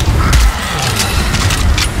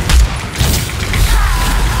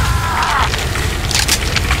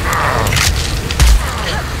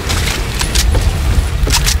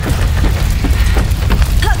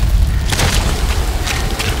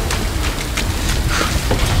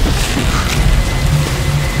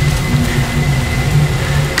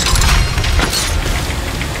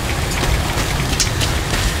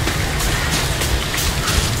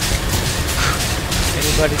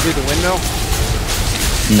 Anybody do the windmill?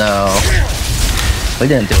 No. We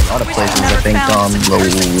didn't do a lot of places, I think, on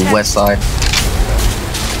the west side.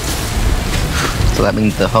 So that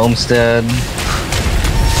means the homestead.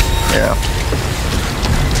 Yeah.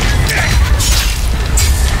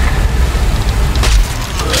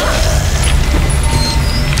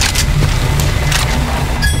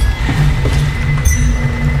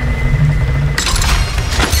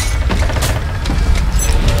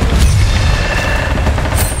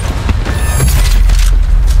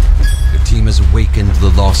 Awakened the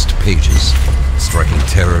lost pages, striking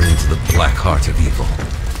terror into the black heart of evil.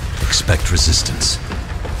 Expect resistance.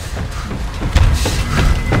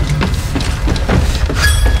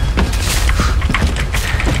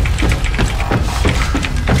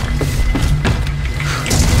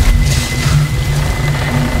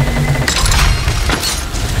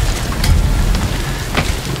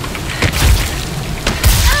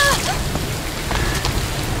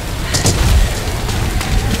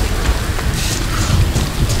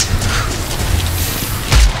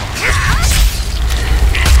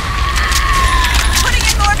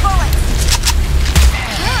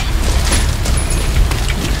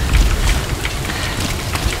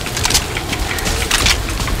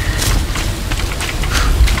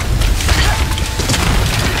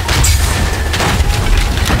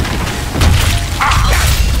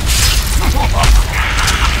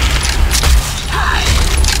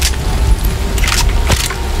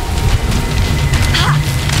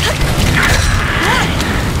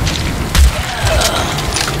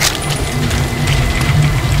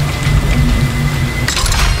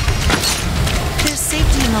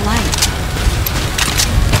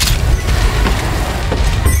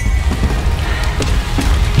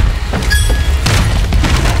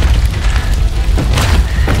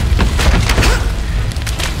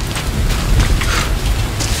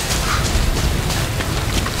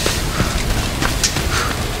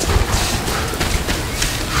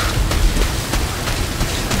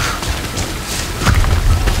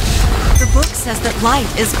 Says that light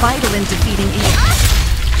is vital in defeating evil.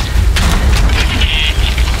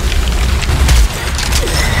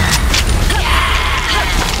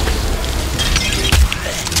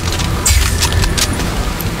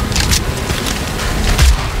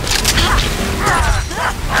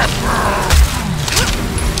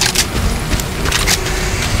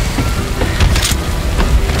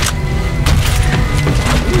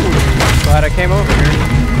 Glad I came over here.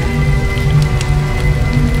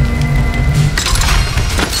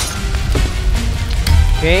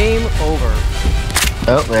 Game over.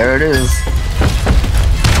 Oh, there it is.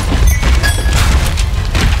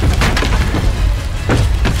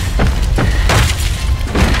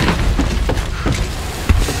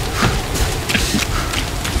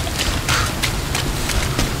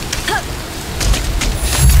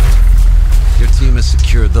 Your team has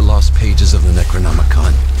secured the lost pages of the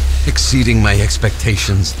Necronomicon, exceeding my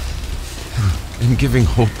expectations and giving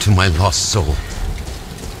hope to my lost soul.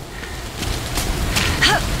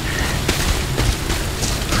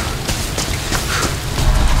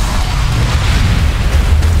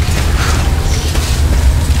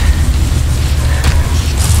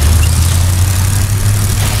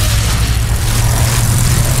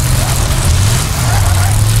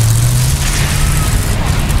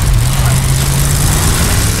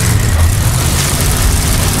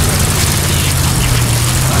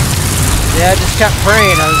 Yeah, I just kept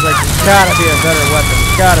praying. I was like, there's gotta be a better weapon.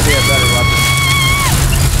 There's gotta be a better weapon.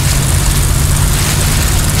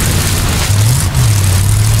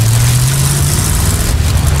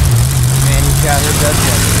 Man, he's got her best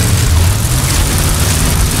weapon.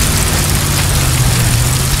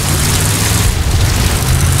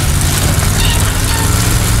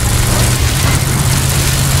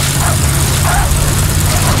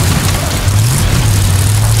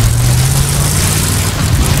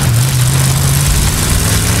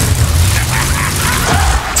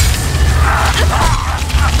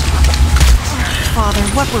 Father,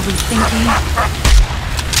 what were we thinking?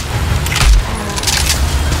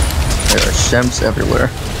 There are shems everywhere.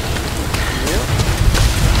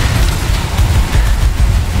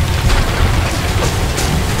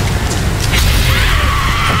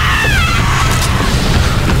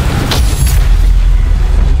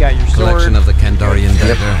 Got your sword. Collection of the Kandarian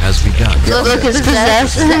dagger has begun. Look, it's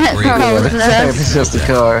possessed. It's just a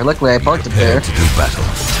car. Luckily, I parked it there. To do battle.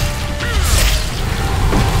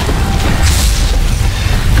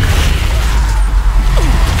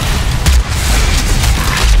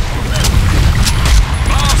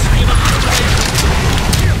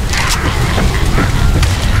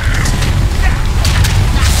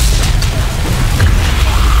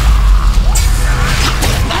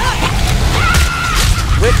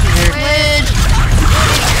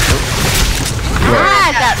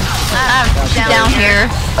 Down here.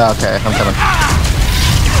 Okay, I'm coming.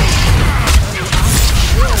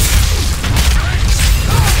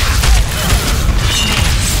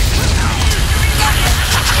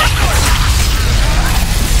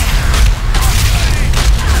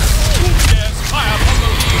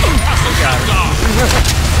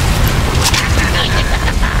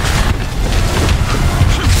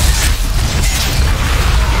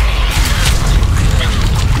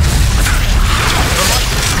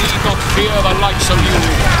 Fear the likes of you.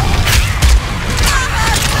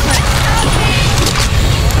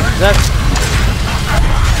 That's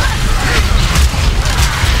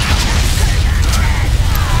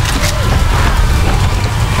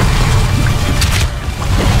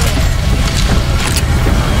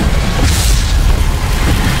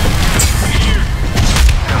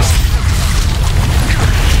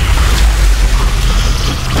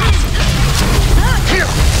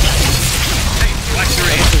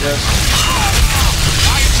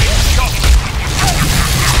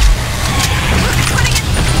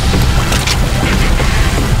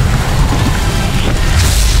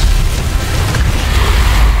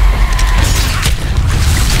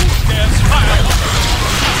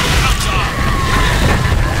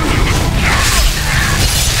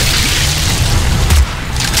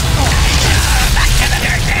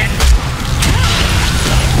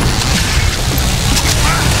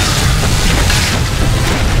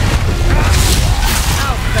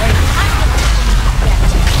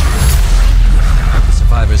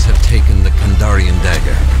taken the Kandarian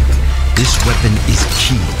dagger. This weapon is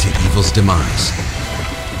key to evil's demise.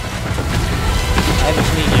 I haven't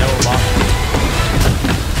seen yellow box.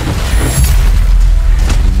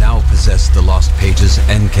 You now possess the lost pages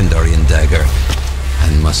and Kandarian dagger,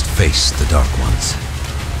 and must face the Dark Ones.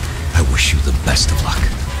 I wish you the best of luck.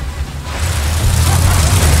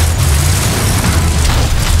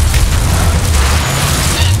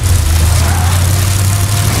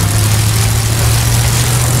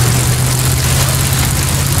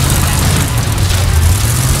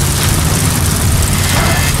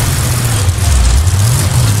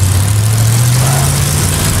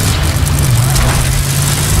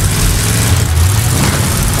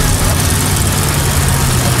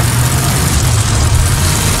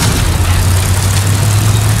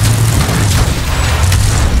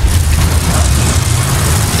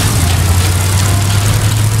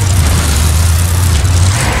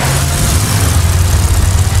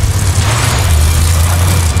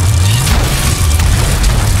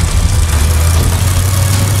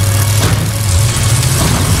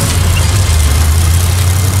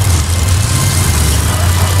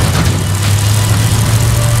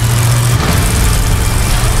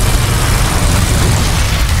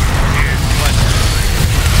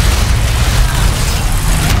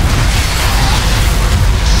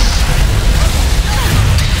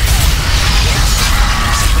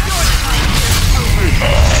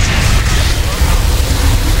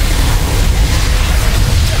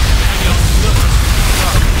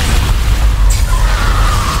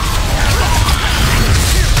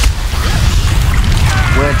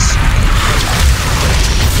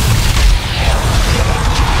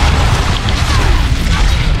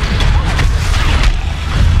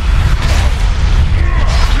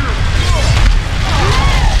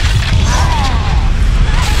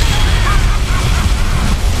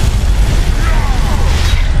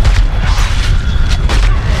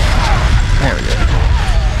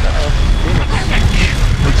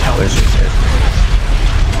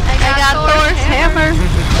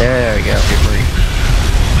 There we go.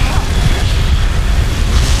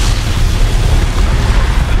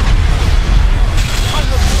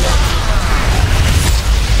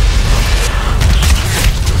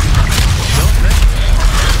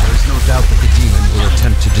 There's no doubt that the demon will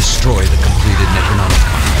attempt to destroy the completed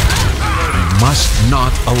Necronomicon. We must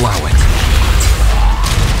not allow it.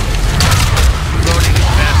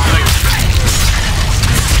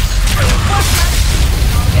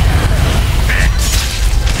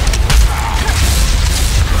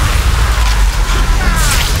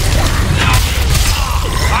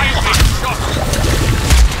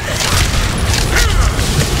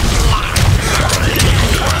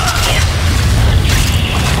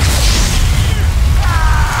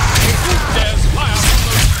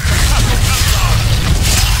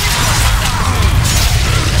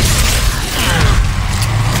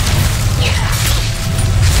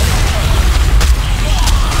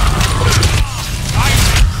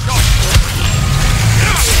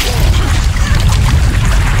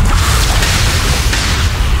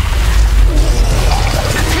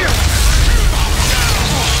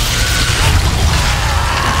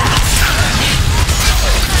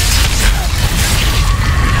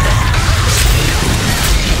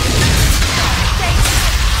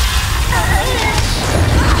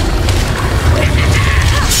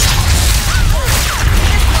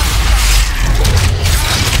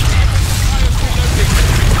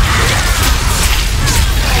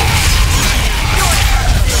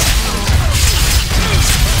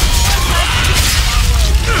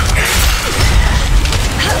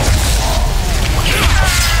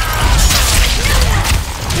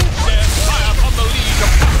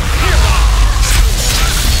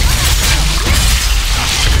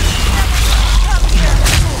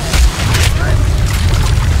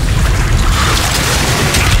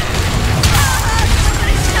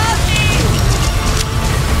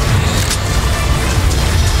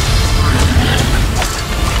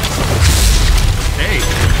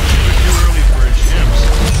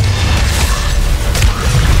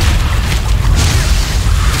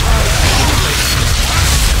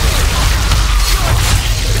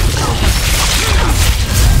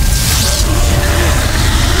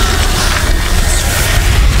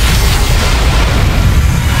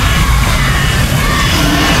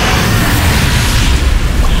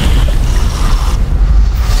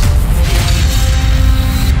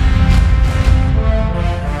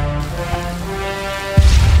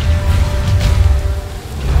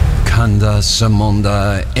 Kanda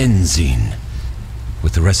Samonda Enzin.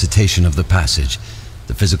 With the recitation of the passage,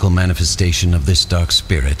 the physical manifestation of this dark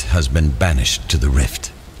spirit has been banished to the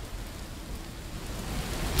rift.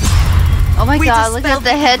 Oh my god, look at the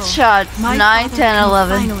headshots. 9, 10,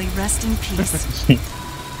 11. Finally rest in peace.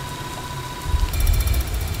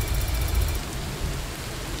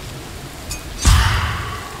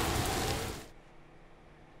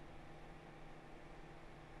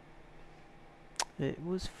 It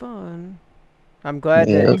was fun. I'm glad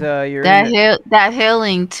that you're that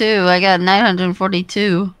healing too. I got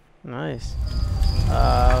 942. Nice.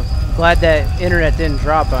 Glad that internet didn't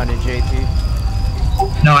drop on you,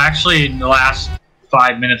 JT. No, actually, in the last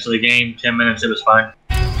 5 minutes of the game, 10 minutes, it was fine.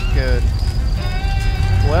 Good.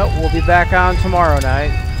 Well, we'll be back on tomorrow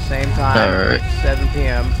night, same time, 7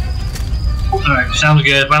 p.m. Alright, sounds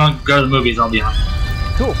good. If I don't go to the movies, I'll be on.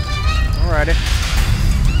 Cool. Alrighty.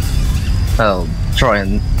 I'll try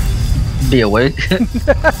and be awake.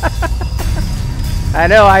 I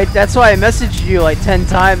know. That's why I messaged you like 10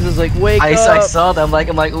 times. I was like, wake up. I saw that. I'm like,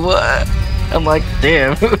 what? I'm like,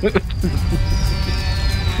 damn.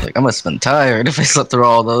 Like, I must have been tired if I slept through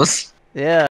all those. Yeah.